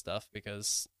lot of this stuff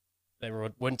because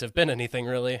there wouldn't have been anything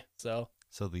really. So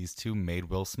So these 2 made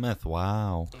Will Smith.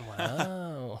 Wow.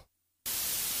 wow.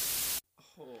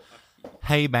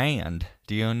 Hey, band.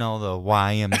 Do you know the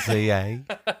YMCA?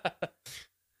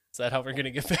 Is that how we're gonna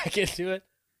get back into it?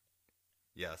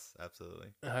 Yes, absolutely.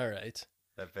 All right.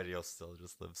 That video still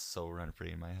just lives so rent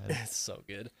free in my head. It's so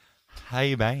good.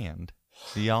 Hey, band.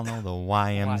 Do y'all know the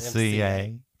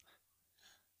YMCA?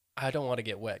 I don't want to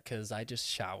get wet because I just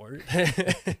showered.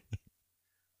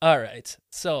 All right.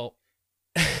 So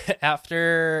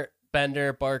after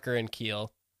Bender, Barker, and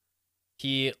Keel,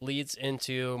 he leads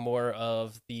into more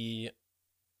of the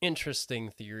interesting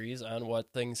theories on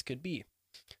what things could be.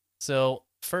 So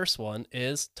first one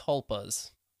is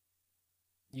tulpas.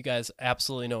 You guys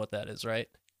absolutely know what that is, right?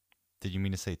 Did you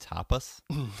mean to say tapas?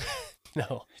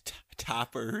 No.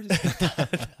 Toppers.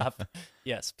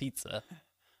 Yes, pizza.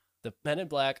 The Men in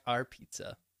Black are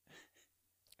pizza.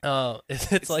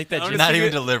 It's like that. I'm Jimmy, Not thinking-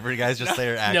 even delivery, guys. Just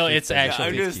say No, it's actually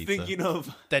I'm just pizza. thinking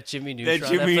of that Jimmy Neutron. that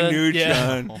Jimmy episode. Neutron.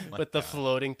 Yeah, Oh my with the God.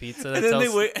 floating pizza. That And then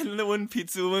tells, and then when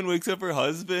Pizza Woman wakes up her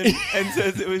husband and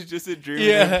says it was just a dream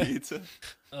Yeah. of pizza.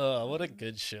 Oh, what a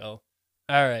good show.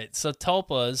 All right. So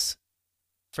tulpas,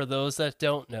 for those that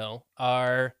don't know,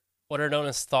 are what are known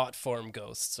as thought form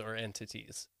ghosts or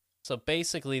entities. So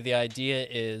basically the idea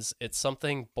is it's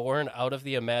something born out of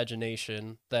the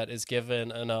imagination that is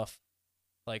given enough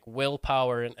like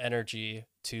willpower and energy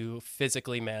to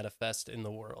physically manifest in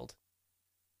the world.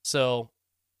 So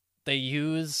they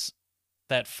use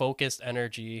that focused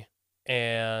energy,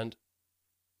 and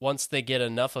once they get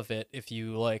enough of it, if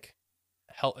you like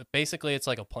help, basically it's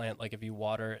like a plant, like if you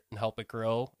water it and help it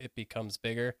grow, it becomes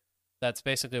bigger. That's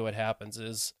basically what happens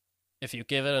is if you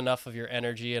give it enough of your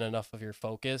energy and enough of your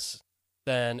focus,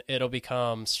 then it'll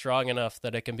become strong enough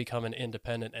that it can become an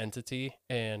independent entity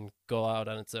and go out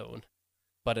on its own.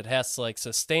 But it has to like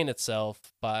sustain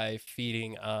itself by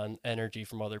feeding on energy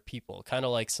from other people, kind of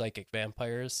like psychic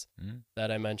vampires Mm.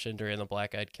 that I mentioned during the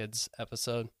Black Eyed Kids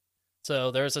episode.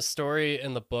 So there's a story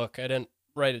in the book. I didn't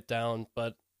write it down,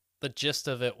 but the gist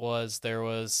of it was there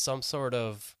was some sort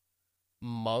of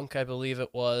monk, I believe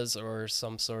it was, or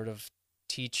some sort of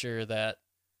teacher that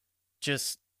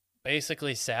just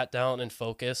basically sat down and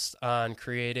focused on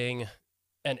creating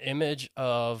an image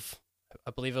of,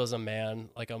 I believe it was a man,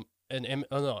 like it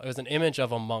was an image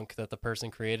of a monk that the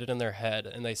person created in their head,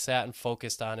 and they sat and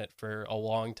focused on it for a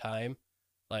long time,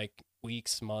 like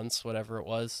weeks, months, whatever it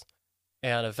was.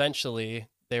 And eventually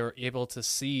they were able to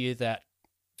see that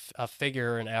a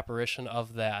figure, an apparition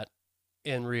of that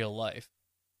in real life.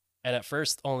 And at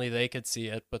first only they could see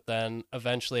it, but then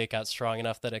eventually it got strong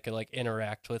enough that it could like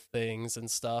interact with things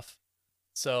and stuff.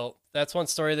 So that's one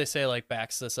story they say like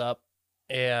backs this up.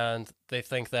 And they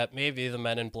think that maybe the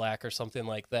Men in Black or something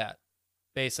like that.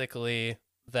 Basically,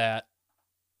 that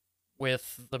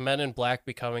with the Men in Black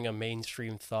becoming a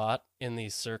mainstream thought in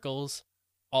these circles,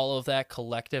 all of that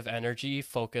collective energy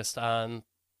focused on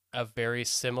a very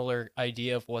similar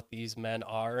idea of what these men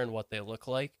are and what they look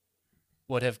like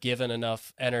would have given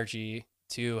enough energy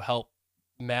to help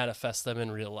manifest them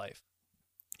in real life.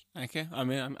 Okay, I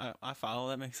mean, I follow.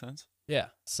 That makes sense. Yeah,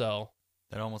 so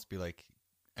That'd almost be like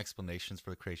explanations for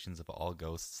the creations of all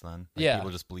ghosts then. Like Yeah.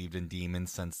 People just believed in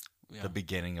demons since Yeah. the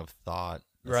beginning of thought,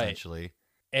 Right. essentially.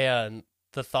 and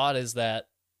the thought is that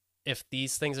if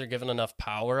these things are given enough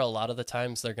power, a lot of the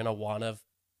times they're going to want to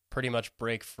pretty much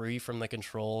break free from the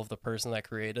control of the person that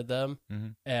created them.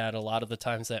 Mhm. And a lot of the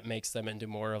times that makes them into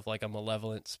more of like a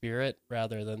malevolent spirit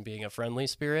rather than being a friendly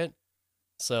spirit.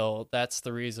 So that's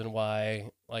the reason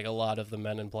why like a lot of the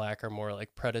men in black are more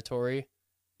like predatory,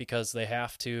 because they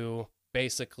have to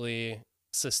basically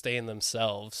sustain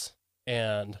themselves.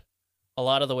 And a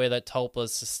lot of the way that tulpas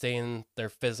sustain their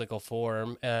physical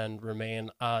form and remain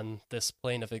on this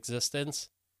plane of existence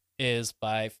is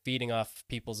by feeding off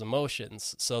people's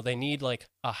emotions. So they need like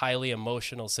a highly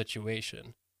emotional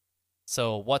situation.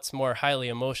 So what's more highly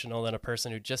emotional than a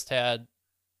person who just had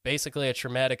basically a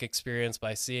traumatic experience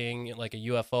by seeing like a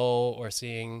UFO or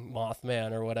seeing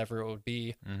Mothman or whatever it would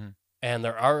be, Mhm. and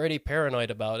they're already paranoid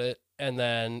about it, and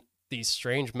then these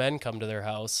strange men come to their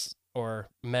house, or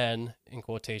men in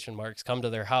quotation marks come to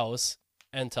their house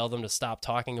and tell them to stop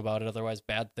talking about it, otherwise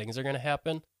bad things are going to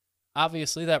happen.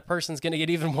 Obviously that person's going to get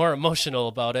even more emotional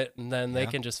about it, and then they Yeah.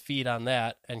 can just feed on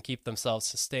that and keep themselves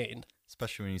sustained.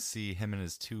 Especially when you see him and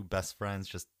his two best friends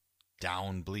just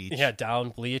down bleach. Yeah, down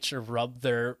bleach or rub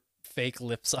their fake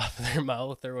lips off their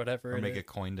mouth or whatever. Or it make is. a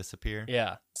coin disappear.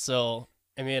 Yeah. So,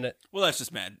 I mean, Well, that's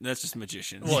just mad. That's just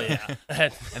magicians. well, yeah.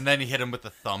 And then he hit him with the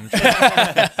thumb.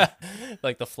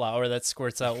 Like the flower that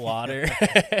squirts out water.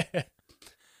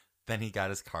 Then he got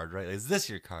his card right. Is this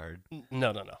your card?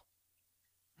 No.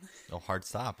 Oh, hard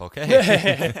stop.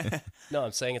 Okay. No,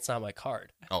 I'm saying it's not my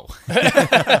card. Oh.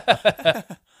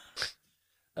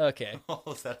 Okay. Oh,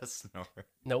 is that a snore?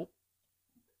 Nope.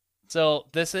 So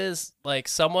this is like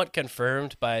somewhat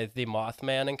confirmed by the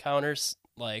Mothman encounters.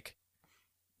 Like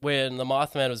when the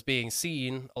Mothman was being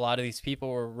seen, a lot of these people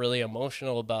were really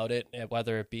emotional about it, and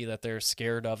whether it be that they're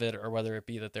scared of it or whether it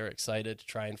be that they're excited to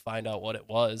try and find out what it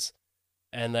was.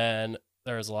 And then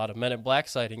there was a lot of Men in Black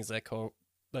sightings that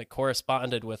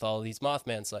corresponded with all these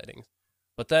Mothman sightings.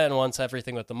 But then once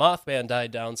everything with the Mothman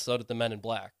died down, so did the Men in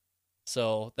Black.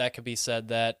 So that could be said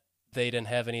that they didn't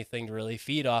have anything to really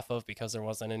feed off of because there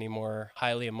wasn't any more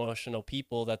highly emotional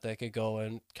people that they could go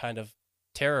and kind of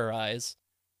terrorize,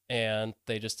 and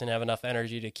they just didn't have enough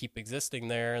energy to keep existing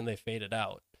there, and they faded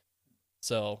out.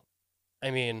 So, I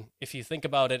mean, if you think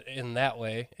about it in that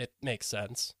way, it makes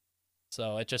sense.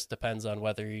 So it just depends on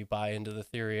whether you buy into the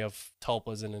theory of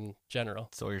tulpas in general.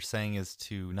 So what you're saying is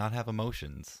to not have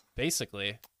emotions.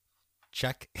 Basically.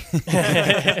 Check.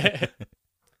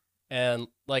 And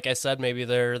like I said, maybe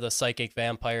they're the psychic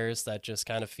vampires that just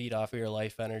kind of feed off of your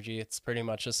life energy. It's pretty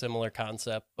much a similar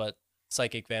concept, but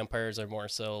psychic vampires are more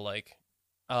so like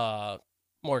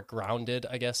more grounded,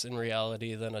 I guess, in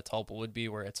reality than a tulpa would be,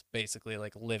 where it's basically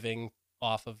like living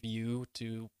off of you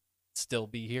to still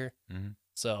be here. Mhm.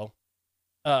 So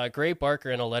Gray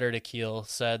Barker in a letter to Keel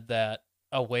said that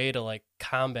a way to like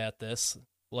combat this,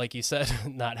 like you said,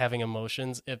 not having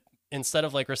emotions, instead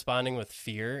of like responding with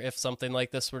fear, if something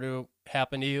like this were to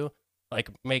happen to you, like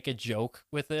make a joke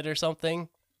with it or something,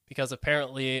 because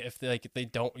apparently if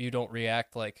you don't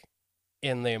react like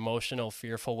in the emotional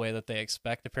fearful way that they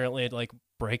expect, apparently it like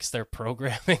breaks their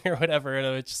programming or whatever, and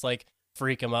it would just like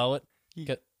freak them out. You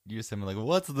just say like,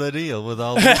 what's the deal with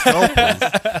all these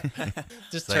tulpas?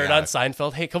 Just It's turn like, on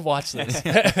Seinfeld. Hey, come watch this.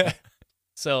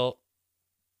 So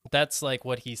that's like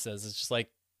what he says. It's just like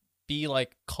be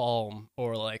like calm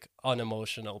or like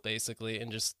unemotional basically,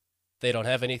 and just they don't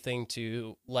have anything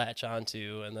to latch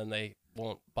onto, and then they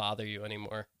won't bother you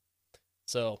anymore.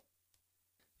 So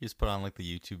You just put on like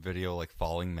the YouTube video like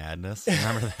Falling Madness.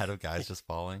 Remember that of guys just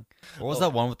falling? What was Oh.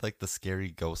 that one with like the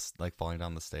scary ghost like falling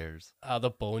down the stairs? the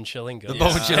bone chilling ghost. The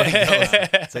bone chilling ghost. Is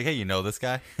It's like, hey, you know this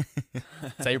guy?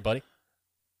 that your buddy?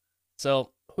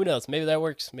 So who knows? Maybe that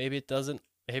works. Maybe it doesn't.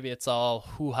 Maybe it's all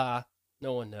hoo-ha.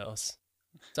 No one knows.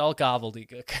 It's all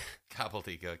gobbledygook.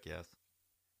 Gobbledygook, yes.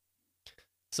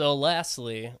 So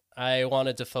lastly, I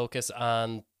wanted to focus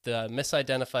on the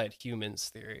misidentified humans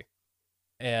theory.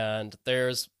 And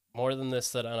there's more than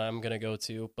this that I'm going to go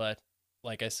to, but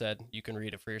like I said, you can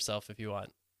read it for yourself if you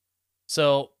want.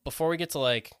 So before we get to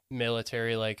like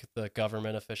military, like the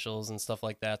government officials and stuff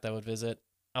like that would visit,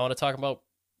 I want to talk about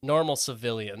normal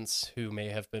civilians who may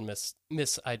have been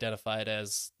misidentified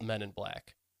as Men in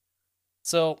Black.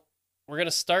 So we're going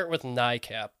to start with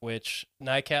NICAP, which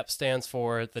NICAP stands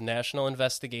for the National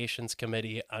Investigations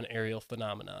Committee on Aerial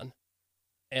Phenomenon.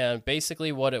 And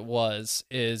basically what it was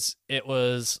is it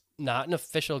was not an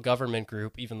official government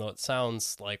group, even though it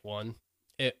sounds like one.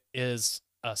 It is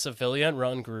a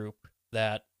civilian-run group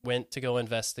that went to go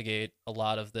investigate a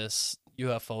lot of this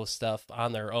UFO stuff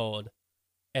on their own.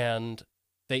 And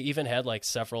they even had like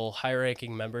several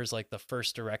high-ranking members, like the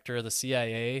first director of the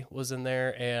CIA was in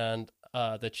there, and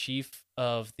the chief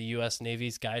of the U.S.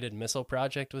 Navy's guided missile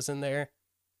project was in there.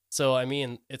 So I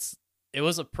mean, it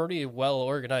was a pretty well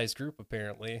organized group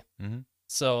apparently. Mhm.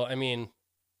 So I mean,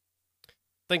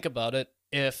 think about it.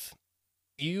 If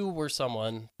you were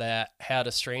someone that had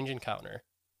a strange encounter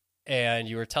and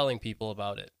you were telling people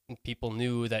about it, and people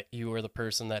knew that you were the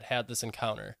person that had this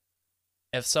encounter,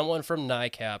 if someone from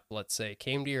NICAP, let's say,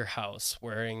 came to your house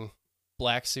wearing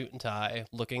black suit and tie,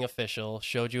 looking official,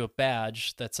 showed you a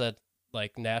badge that said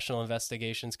like National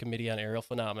Investigations Committee on Aerial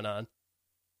Phenomenon,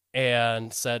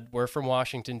 and said, "We're from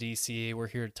Washington, D.C. We're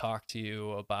here to talk to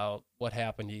you about what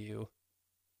happened to you,"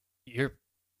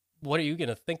 what are you going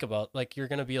to think about? Like, you're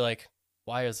going to be like,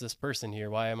 why is this person here?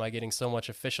 Why am I getting so much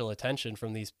official attention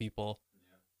from these people?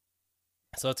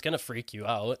 Yeah. So it's going to freak you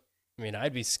out. I mean,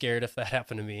 I'd be scared if that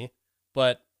happened to me.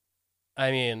 But,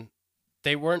 I mean,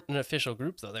 they weren't an official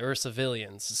group, though. They were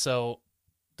civilians. So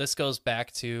this goes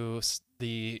back to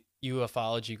the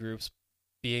ufology groups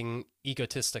being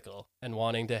egotistical and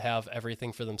wanting to have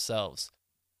everything for themselves.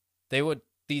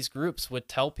 These groups would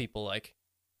tell people, like,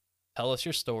 tell us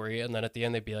your story, and then at the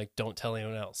end they'd be like, don't tell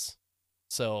anyone else.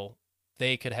 So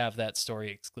they could have that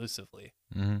story exclusively.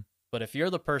 Mm-hmm. But if you're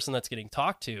the person that's getting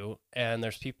talked to, and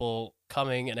there's people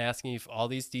coming and asking you for all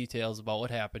these details about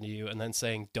what happened to you, and then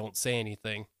saying, don't say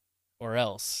anything, or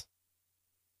else,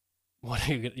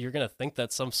 you're going to think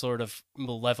that's some sort of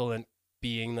malevolent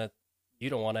being that you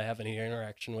don't want to have any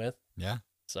interaction with. Yeah.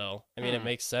 So, I mean, it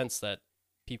makes sense that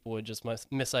people would just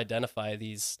misidentify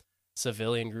these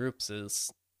civilian groups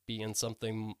as being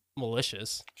something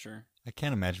malicious. Sure. I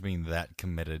can't imagine being that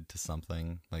committed to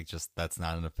something. Like, just that's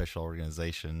not an official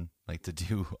organization. Like, to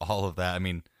do all of that. I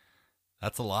mean,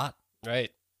 that's a lot.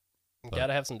 Right. You got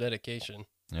to have some dedication.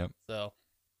 Yep. So,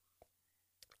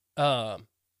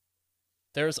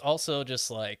 there's also just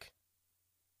like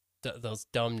those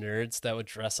dumb nerds that would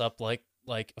dress up like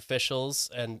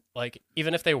officials, and like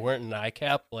even if they weren't in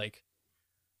ICAP, like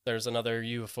there's another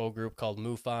UFO group called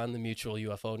MUFON, the Mutual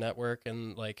UFO Network,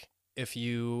 and like if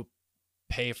you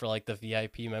pay for like the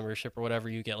VIP membership or whatever,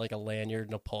 you get like a lanyard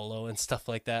and a polo and stuff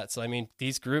like that. So I mean,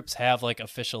 these groups have like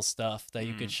official stuff that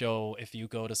you could show if you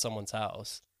go to someone's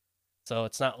house. So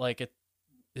it's not like it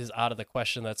is out of the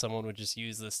question that someone would just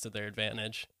use this to their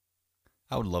advantage.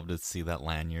 I would love to see that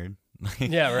lanyard.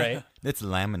 Yeah, right. It's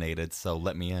laminated, so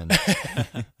let me in.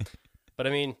 But I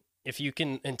mean, if you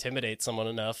can intimidate someone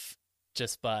enough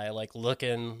just by like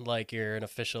looking like you're an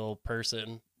official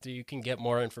person, you can get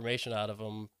more information out of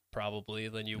them probably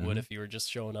than you would if you were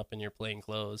just showing up in your plain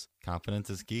clothes. Confidence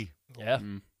is key. Yeah.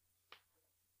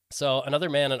 So another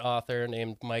man and author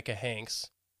named Micah Hanks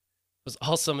was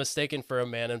also mistaken for a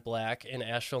man in black in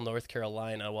Asheville, North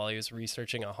Carolina while he was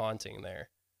researching a haunting there.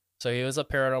 So he was a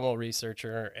paranormal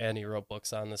researcher and he wrote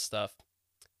books on this stuff.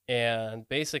 And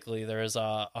basically there was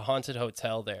a haunted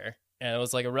hotel there, and it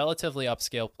was like a relatively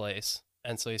upscale place.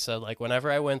 And so he said, like,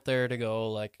 whenever I went there to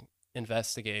go like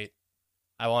investigate,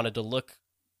 I wanted to look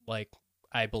like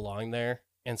I belonged there.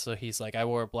 And so he's like, I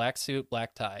wore a black suit,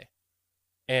 black tie.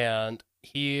 And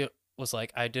he was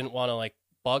like, I didn't want to like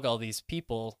bug all these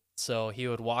people. So he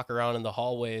would walk around in the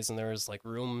hallways, and there was like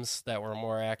rooms that were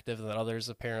more active than others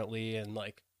apparently. And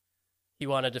like, he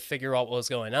wanted to figure out what was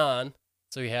going on.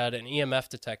 So he had an EMF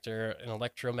detector, an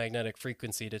electromagnetic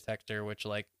frequency detector, which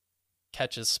like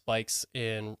catches spikes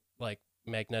in like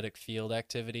magnetic field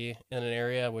activity in an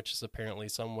area, which is apparently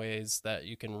some ways that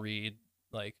you can read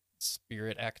like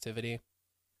spirit activity.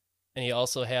 And he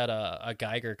also had a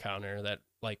Geiger counter that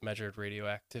like measured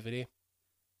radioactivity.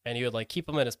 And he would like keep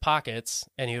them in his pockets,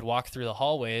 and he would walk through the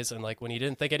hallways, and like when he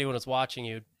didn't think anyone was watching,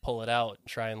 he would pull it out and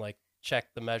try and like check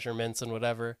the measurements and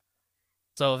whatever.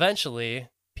 So eventually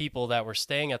people that were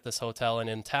staying at this hotel and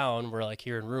in town were like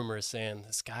hearing rumors saying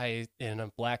this guy in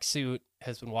a black suit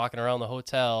has been walking around the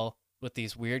hotel with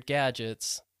these weird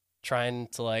gadgets, trying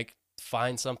to like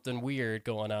find something weird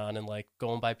going on and like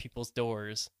going by people's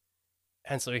doors.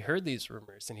 And so he heard these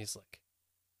rumors, and he's like,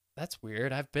 that's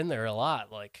weird. I've been there a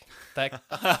lot. Like that,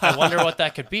 I wonder what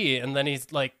that could be. And then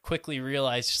he's like quickly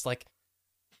realized, just like,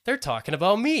 they're talking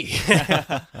about me.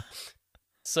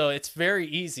 So it's very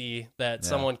easy that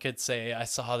someone could say, I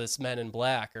saw this man in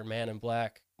black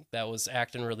that was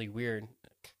acting really weird.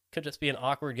 Could just be an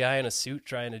awkward guy in a suit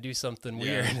trying to do something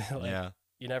weird. Like,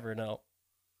 you never know.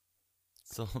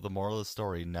 So the moral of the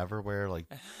story, never wear like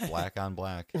black on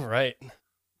black. Right.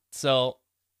 So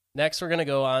next we're going to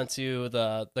go on to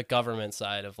the government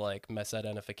side of like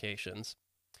misidentifications.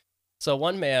 So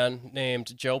one man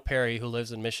named Joe Perry, who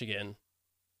lives in Michigan,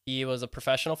 he was a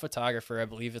professional photographer. I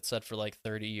believe it said for like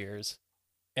 30 years.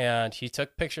 And he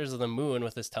took pictures of the moon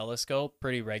with his telescope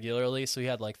pretty regularly. So he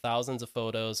had like thousands of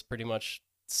photos, pretty much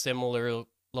similar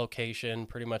location,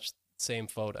 pretty much same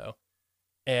photo.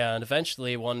 And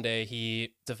eventually one day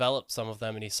he developed some of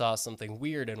them and he saw something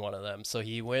weird in one of them. So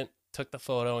he took the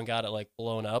photo and got it like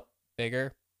blown up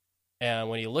bigger. And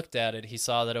when he looked at it, he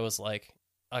saw that it was like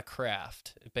a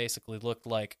craft. It basically looked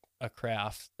like a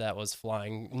craft that was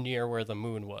flying near where the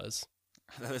moon was.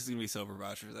 I thought this was going to be so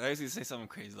preposterous. I was going to say something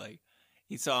crazy like,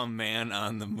 he saw a man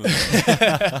on the moon.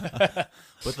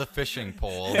 With a fishing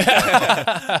pole.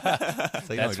 That's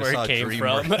where it came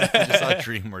from. I just saw a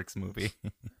DreamWorks movie.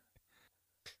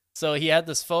 So he had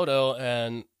this photo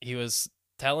and he was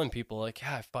telling people like,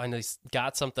 yeah, I finally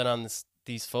got something on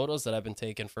these photos that I've been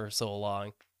taking for so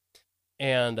long.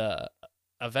 And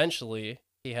eventually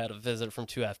he had a visit from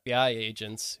 2 FBI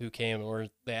agents who came where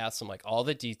they asked him like all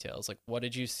the details, like, what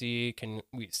did you see? Can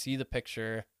we see the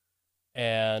picture?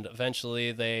 And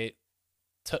eventually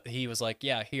he was like,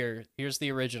 yeah, here's the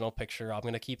original picture. I'm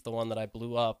going to keep the one that I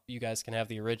blew up. You guys can have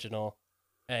the original,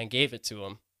 and gave it to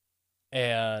him.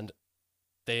 And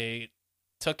they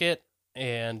took it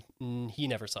and he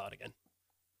never saw it again.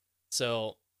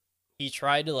 So he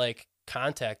tried to like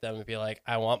contact them and be like,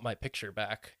 I want my picture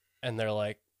back. And they're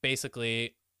like,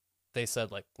 basically they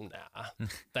said like, nah,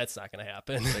 that's not going to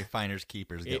happen. Like finders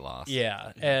keepers get lost.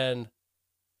 Yeah. And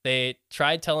they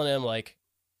tried telling him like,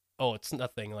 oh, it's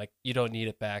nothing. Like, you don't need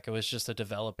it back. It was just a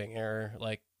developing error.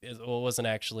 Like, it wasn't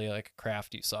actually like a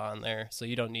craft you saw in there. So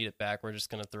you don't need it back. We're just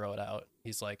going to throw it out.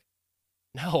 He's like,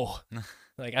 no,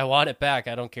 like, I want it back.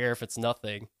 I don't care if it's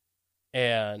nothing.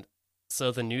 And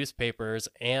so the newspapers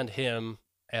and him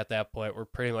at that point were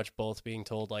pretty much both being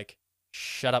told, like,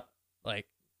 shut up. Like,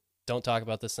 don't talk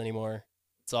about this anymore.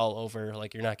 It's all over.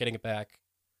 Like, you're not getting it back.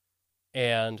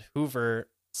 And Hoover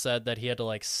said that he had to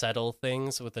like settle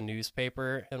things with the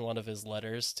newspaper in one of his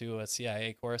letters to a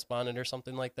CIA correspondent or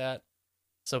something like that.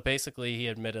 So basically he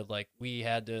admitted like we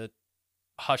had to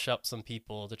hush up some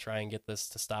people to try and get this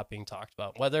to stop being talked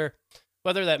about. Whether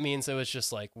that means it was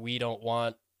just like, we don't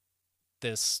want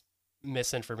this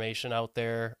misinformation out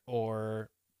there,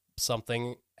 or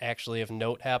something actually of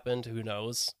note happened. Who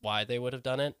knows why they would have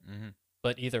done it. Mm-hmm.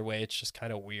 But either way, it's just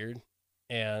kind of weird.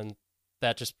 And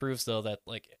that just proves, though, that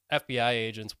like FBI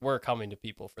agents were coming to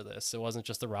people for this. It wasn't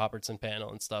just the Robertson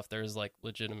panel and stuff. There's like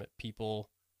legitimate people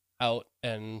out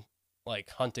and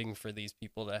like hunting for these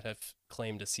people that have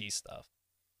claimed to see stuff.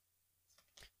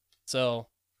 So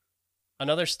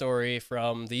another story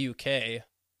from the UK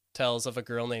tells of a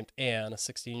girl named Anne, a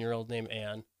 16-year-old named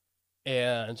Anne.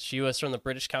 And she was from the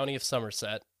British county of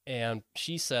Somerset. And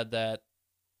she said that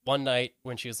one night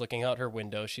when she was looking out her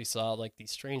window, she saw like these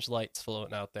strange lights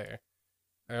floating out there.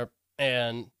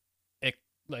 And it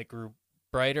like grew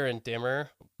brighter and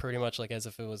dimmer, pretty much like as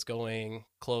if it was going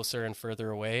closer and further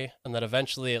away. And then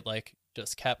eventually it like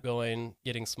just kept going,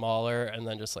 getting smaller, and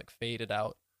then just like faded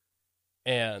out.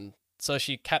 And so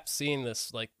she kept seeing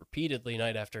this like repeatedly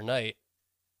night after night.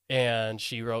 And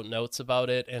she wrote notes about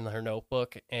it in her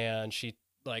notebook, and she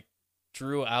like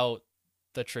drew out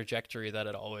the trajectory that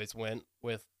it always went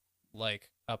with like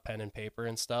a pen and paper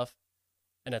and stuff.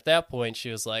 And at that point, she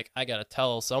was like, I got to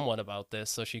tell someone about this.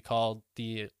 So she called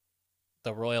the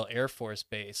Royal Air Force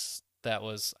Base that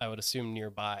was, I would assume,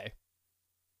 nearby.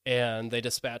 And they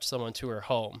dispatched someone to her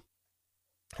home,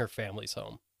 her family's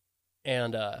home.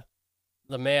 And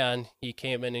the man, he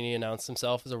came in and he announced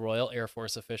himself as a Royal Air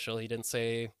Force official. He didn't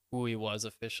say who he was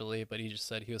officially, but he just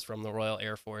said he was from the Royal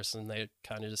Air Force. And they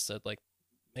kind of just said, like,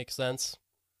 makes sense.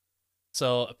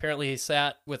 So apparently he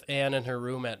sat with Anne in her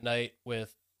room at night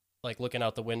with, like, looking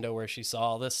out the window where she saw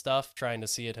all this stuff, trying to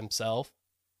see it himself.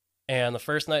 And the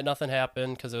first night, nothing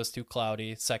happened because it was too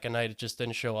cloudy. Second night, it just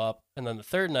didn't show up. And then the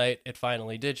third night, it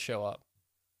finally did show up.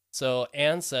 So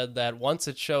Anne said that once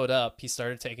it showed up, he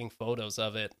started taking photos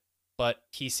of it, but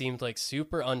he seemed like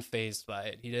super unfazed by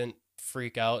it. He didn't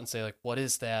freak out and say like, what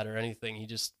is that or anything. He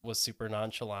just was super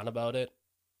nonchalant about it.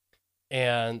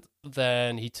 And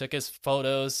then he took his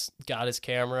photos, got his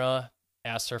camera,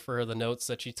 asked her for the notes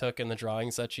that she took and the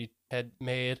drawings that she had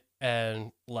made,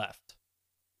 and left.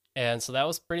 And so that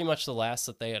was pretty much the last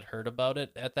that they had heard about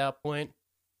it at that point.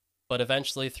 But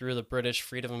eventually, through the British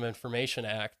Freedom of Information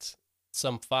Act,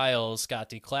 some files got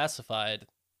declassified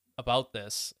about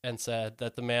this and said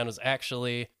that the man was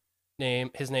actually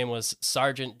his name was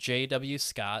Sergeant J.W.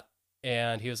 Scott,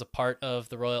 and he was a part of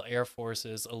the Royal Air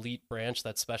Force's elite branch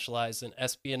that specialized in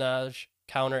espionage,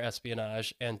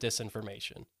 counter-espionage, and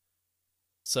disinformation.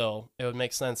 So it would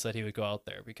make sense that he would go out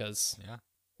there because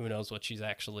who knows what she's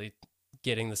actually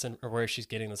getting this or where she's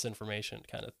getting this information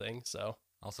kind of thing. So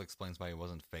Also explains why he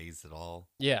wasn't phased at all.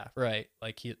 Yeah, right.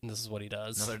 Like this is what he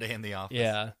does. Another day in the office.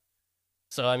 Yeah.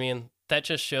 So I mean, that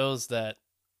just shows that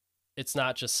it's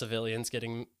not just civilians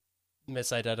getting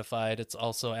misidentified. It's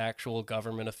also actual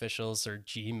government officials, or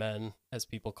G-men, as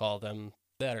people call them,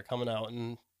 that are coming out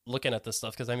and looking at this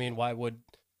stuff. Because I mean, why would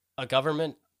a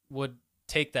government would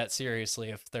take that seriously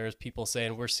if there's people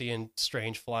saying we're seeing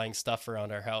strange flying stuff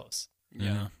around our house?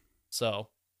 Yeah. So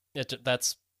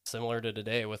that's similar to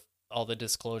today with all the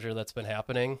disclosure that's been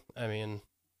happening. I mean,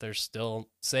 they're still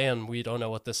saying we don't know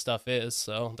what this stuff is,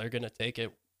 so they're going to take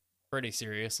it pretty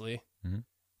seriously. Mm-hmm.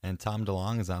 And Tom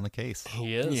DeLonge is on the case.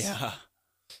 He is. Yeah.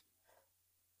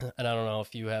 And I don't know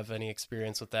if you have any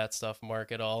experience with that stuff,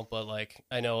 Mark, at all, but like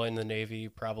I know in the Navy you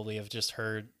probably have just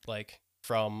heard like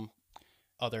from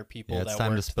other people Yeah, it's that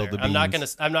time to worked spill there. the I'm not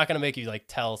beans. gonna make you like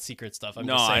tell secret stuff. I'm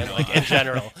No, just I saying know. like in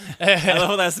general. I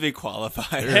love that has to be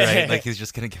qualified. Right? Like he's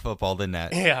just gonna give up all the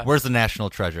net. Yeah. Where's the national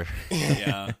treasure?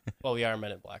 Yeah. Well, we are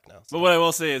Men in Black now. But So. what I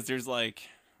will say is there's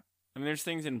there's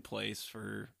things in place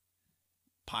for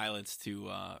pilots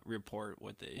to report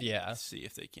what they see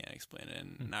if they can't explain it.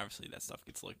 And obviously that stuff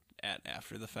gets looked at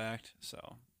after the fact.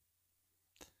 So,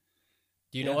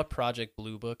 Do you know what Project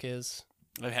Blue Book is?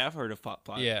 I have heard of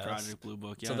Project Blue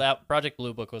Book. Yeah. So that Project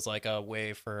Blue Book was like a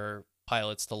way for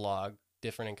pilots to log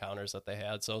different encounters that they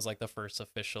had. So it was like the first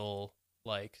official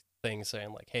like thing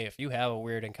saying like, hey, if you have a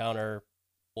weird encounter,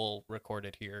 we'll record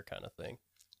it here, kind of thing.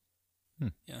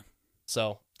 Yeah.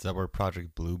 So Is that where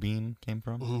Project Bluebeam came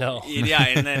from? no. Yeah,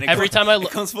 and then Every time I it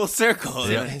comes full circle.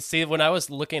 Yeah. See, when I was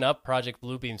looking up Project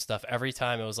Bluebeam stuff, every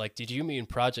time it was like, did you mean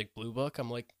Project Blue Book? I'm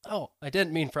like, oh, I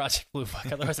didn't mean Project Blue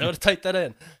Book. Otherwise, I would have typed that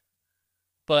in.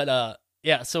 But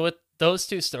yeah, so with those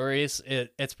two stories,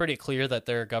 it's pretty clear that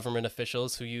there are government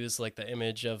officials who use like the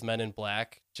image of Men in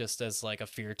Black just as like a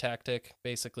fear tactic,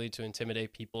 basically to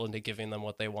intimidate people into giving them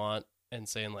what they want and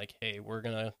saying like, hey, we're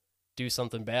going to do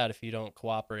something bad if you don't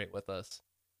cooperate with us.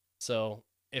 So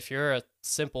if you're a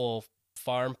simple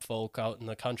farm folk out in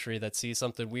the country that sees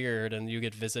something weird and you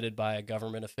get visited by a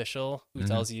government official who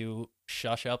tells you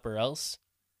shush up or else,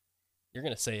 you're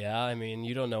going to say, yeah, I mean,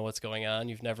 you don't know what's going on.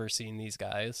 You've never seen these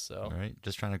guys. So All right,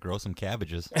 just trying to grow some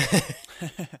cabbages.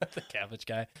 the cabbage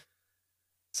guy.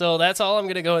 So that's all I'm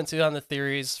going to go into on the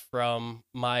theories from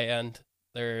my end.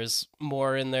 There's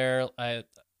more in there.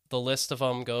 The list of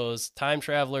them goes time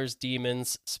travelers,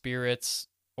 demons, spirits,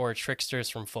 or tricksters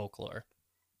from folklore.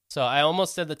 So I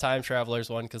almost did the time travelers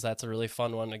one because that's a really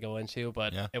fun one to go into,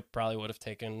 but it probably would have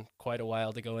taken quite a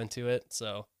while to go into it.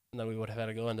 So and then we would have had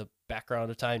to go into background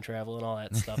of time travel and all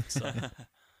that stuff. So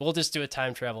we'll just do a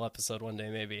time travel episode one day,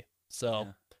 maybe. So,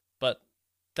 but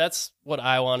that's what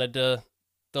I wanted to.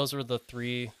 Those were the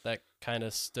three that kind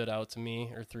of stood out to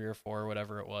me, or 3 or 4,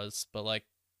 whatever it was. But like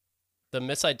the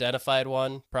misidentified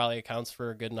one probably accounts for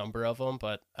a good number of them,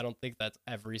 but I don't think that's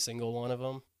every single one of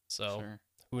them. So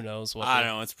who knows what? I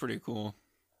don't know. It's pretty cool.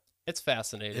 It's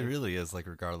fascinating. It really is, like,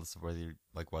 regardless of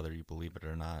whether you believe it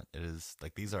or not. It is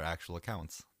like these are actual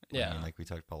accounts. Yeah, I mean, like we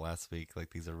talked about last week,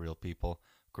 like these are real people.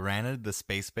 Granted, the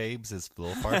Space Babes is a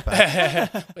little far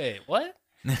fetched. Wait, what?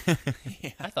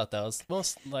 I thought that was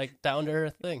most like down to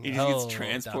earth thing. He just gets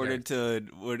transported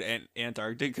to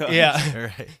Antarctica. Yeah,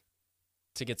 Right.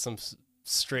 To get some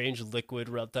strange liquid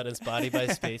rubbed on his body by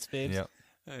space babes. Yep.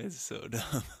 It's so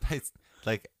dumb. It's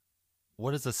like,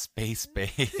 what is a space babe?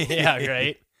 Yeah,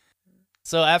 right.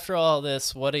 So after all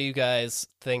this, what do you guys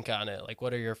think on it? Like,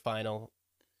 what are your final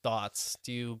thoughts?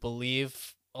 Do you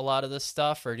believe a lot of this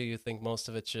stuff, or do you think most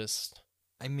of it's just...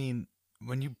 I mean,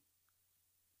 when you,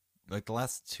 like, the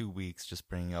last 2 weeks just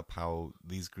bringing up how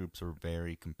these groups are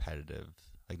very competitive,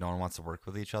 like no one wants to work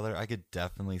with each other, I could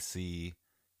definitely see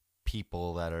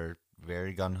people that are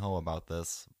very gung-ho about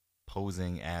this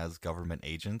posing as government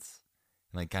agents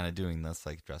and like kind of doing this,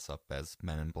 like dress up as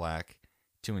Men in Black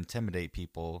to intimidate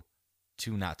people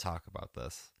to not talk about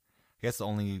this. I guess the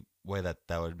only way that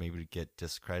would maybe get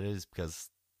discredited is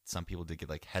because some people did get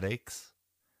like headaches.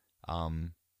 But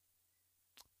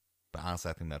honestly,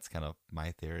 I think that's kind of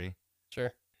my theory.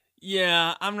 Sure.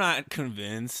 Yeah, I'm not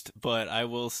convinced, but I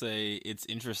will say it's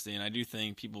interesting. I do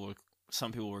think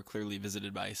some people were clearly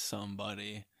visited by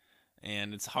somebody,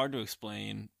 and it's hard to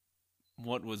explain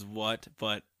what was what,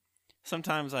 but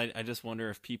sometimes I just wonder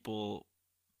if people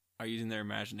are using their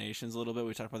imaginations a little bit.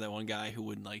 We talked about that one guy who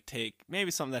would like take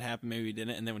maybe something that happened, maybe he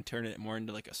didn't, and then would turn it more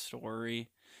into like a story.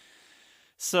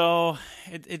 So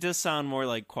it does sound more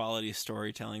like quality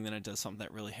storytelling than it does something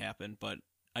that really happened, but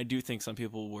I do think some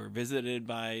people were visited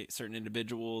by certain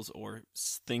individuals or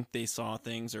think they saw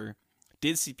things or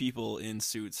did see people in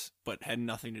suits, but had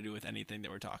nothing to do with anything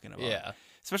that we're talking about. Yeah.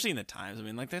 Especially in the times. I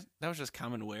mean, like that was just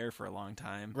common wear for a long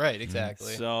time. Right.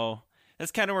 Exactly. So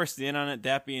that's kind of where I stand on it.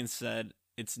 That being said,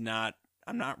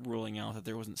 I'm not ruling out that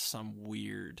there wasn't some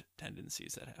weird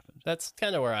tendencies that happened. That's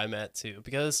kind of where I'm at too,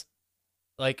 because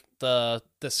like the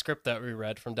script that we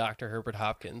read from Dr. Herbert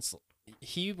Hopkins,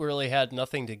 he really had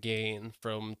nothing to gain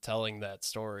from telling that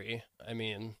story. I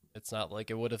mean, it's not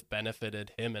like it would have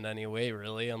benefited him in any way,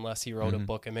 really, unless he wrote a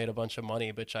book and made a bunch of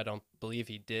money, which I don't believe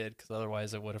he did, because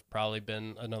otherwise it would have probably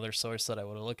been another source that I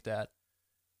would have looked at.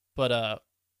 But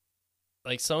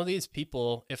like some of these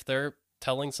people, if they're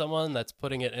telling someone that's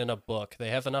putting it in a book, they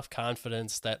have enough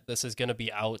confidence that this is going to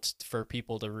be out for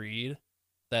people to read,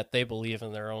 that they believe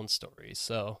in their own stories.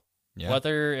 So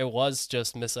whether it was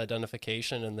just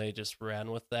misidentification and they just ran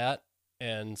with that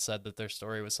and said that their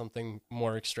story was something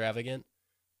more extravagant,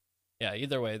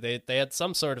 either way, they had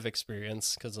some sort of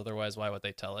experience, because otherwise why would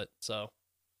they tell it? So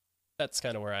that's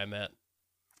kind of where I'm at.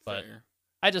 But Fair.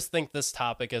 I just think this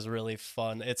topic is really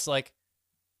fun. It's like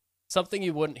something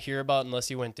you wouldn't hear about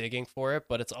unless you went digging for it,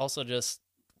 but it's also just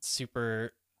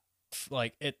super,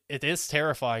 like, it is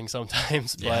terrifying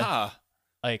sometimes, but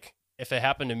like if it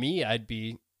happened to me, I'd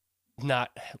be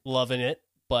not loving it.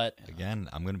 But again,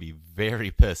 I'm gonna be very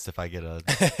pissed if I get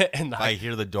and if I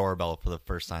hear the doorbell for the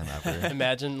first time ever.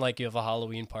 Imagine like you have a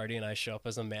Halloween party and I show up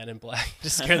as a man in black,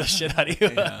 just scare the shit out of you.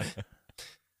 Yeah.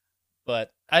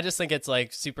 But I just think it's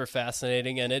like super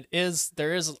fascinating, and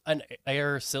there is an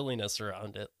air of silliness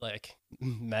around it, like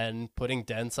men putting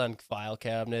dents on file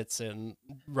cabinets and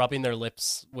rubbing their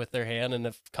lips with their hand and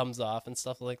it comes off and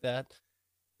stuff like that.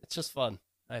 It's just fun,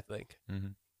 I think.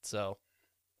 So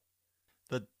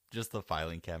just the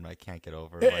filing cabinet, I can't get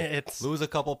over. Like, it's lose a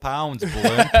couple pounds,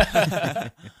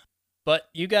 blimp. But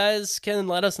you guys can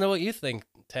let us know what you think.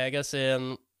 Tag us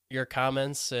in your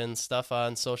comments and stuff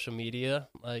on social media,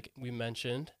 like we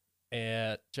mentioned,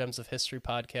 at Gems of History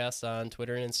Podcast on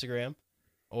Twitter and Instagram,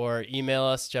 or email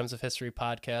us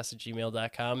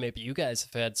gemsofhistorypodcast@gmail.com. Maybe you guys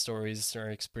have had stories or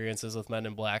experiences with Men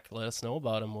in Black. Let us know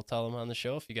about them. We'll tell them on the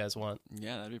show if you guys want.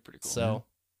 Yeah, that'd be pretty cool. So,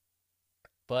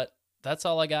 but that's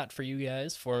all I got for you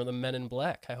guys for the Men in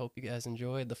Black. I hope you guys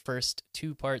enjoyed the first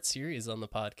 2-part series on the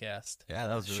podcast. Yeah,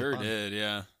 that was really sure fun. did.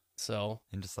 Yeah. So,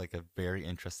 And just like a very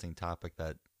interesting topic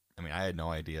that, I mean, I had no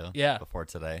idea before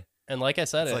today. And like I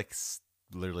said, It's like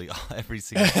literally every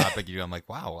single topic you do, I'm like,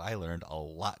 wow, I learned a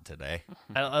lot today.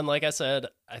 and like I said,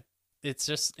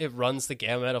 it runs the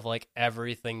gamut of like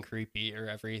everything creepy or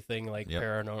everything like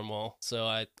paranormal. So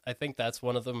I think that's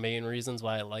one of the main reasons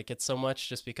why I like it so much,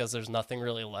 just because there's nothing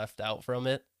really left out from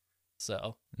it.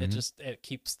 So it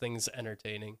keeps things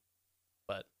entertaining.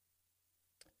 But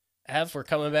Ev, we're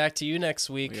coming back to you next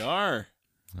week. We are.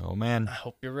 Oh, man. I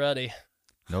hope you're ready.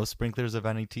 No sprinklers of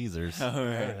any teasers. All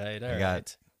right. All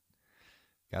right.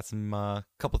 Got some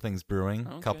couple things brewing,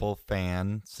 Okay. couple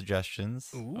fan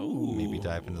suggestions. Ooh. Maybe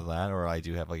dive into that, or I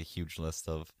do have like a huge list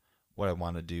of what I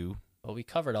want to do. Well, we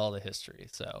covered all the history,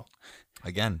 so.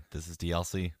 Again, this is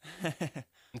DLC.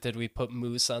 Did we put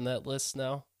Moose on that list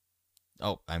now?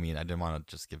 Oh, I mean, I didn't want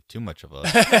to just give too much of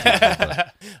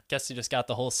a... Guess you just got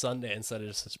the whole Sunday instead of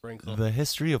just a sprinkle. The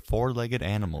history of four-legged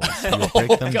animals. We'll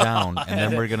break them down, and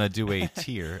then we're going to do a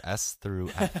tier, S through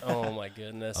F, Oh, my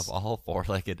goodness. of all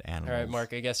four-legged animals. All right,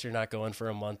 Mark, I guess you're not going for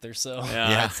a month or so.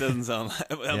 Yeah, it doesn't sound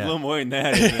like a little more than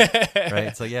that. Isn't it? Right?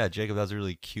 It's like, yeah, Jacob, that was a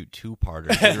really cute two-parter.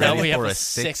 Get Now ready we for have a a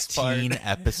 6-part.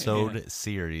 16-episode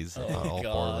series Oh, about all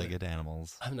God. four-legged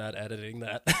animals. I'm not editing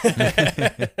that.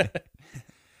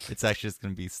 It's actually just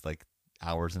going to be like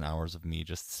hours and hours of me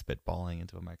just spitballing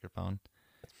into a microphone.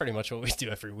 That's pretty much what we do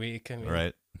every week. I mean,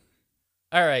 Right.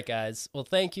 All right, guys. Well,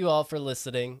 thank you all for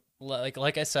listening.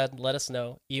 Like I said, let us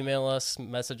know. Email us,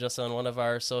 message us on one of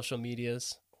our social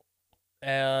medias.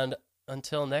 And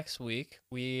until next week,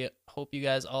 we hope you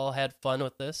guys all had fun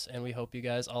with this, and we hope you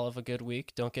guys all have a good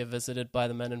week. Don't get visited by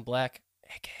the Men in Black,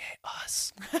 aka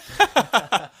us.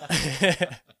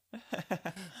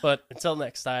 But until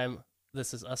next time,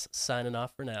 this is us signing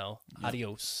off for now.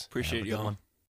 Adios. Appreciate Have a you good all. one.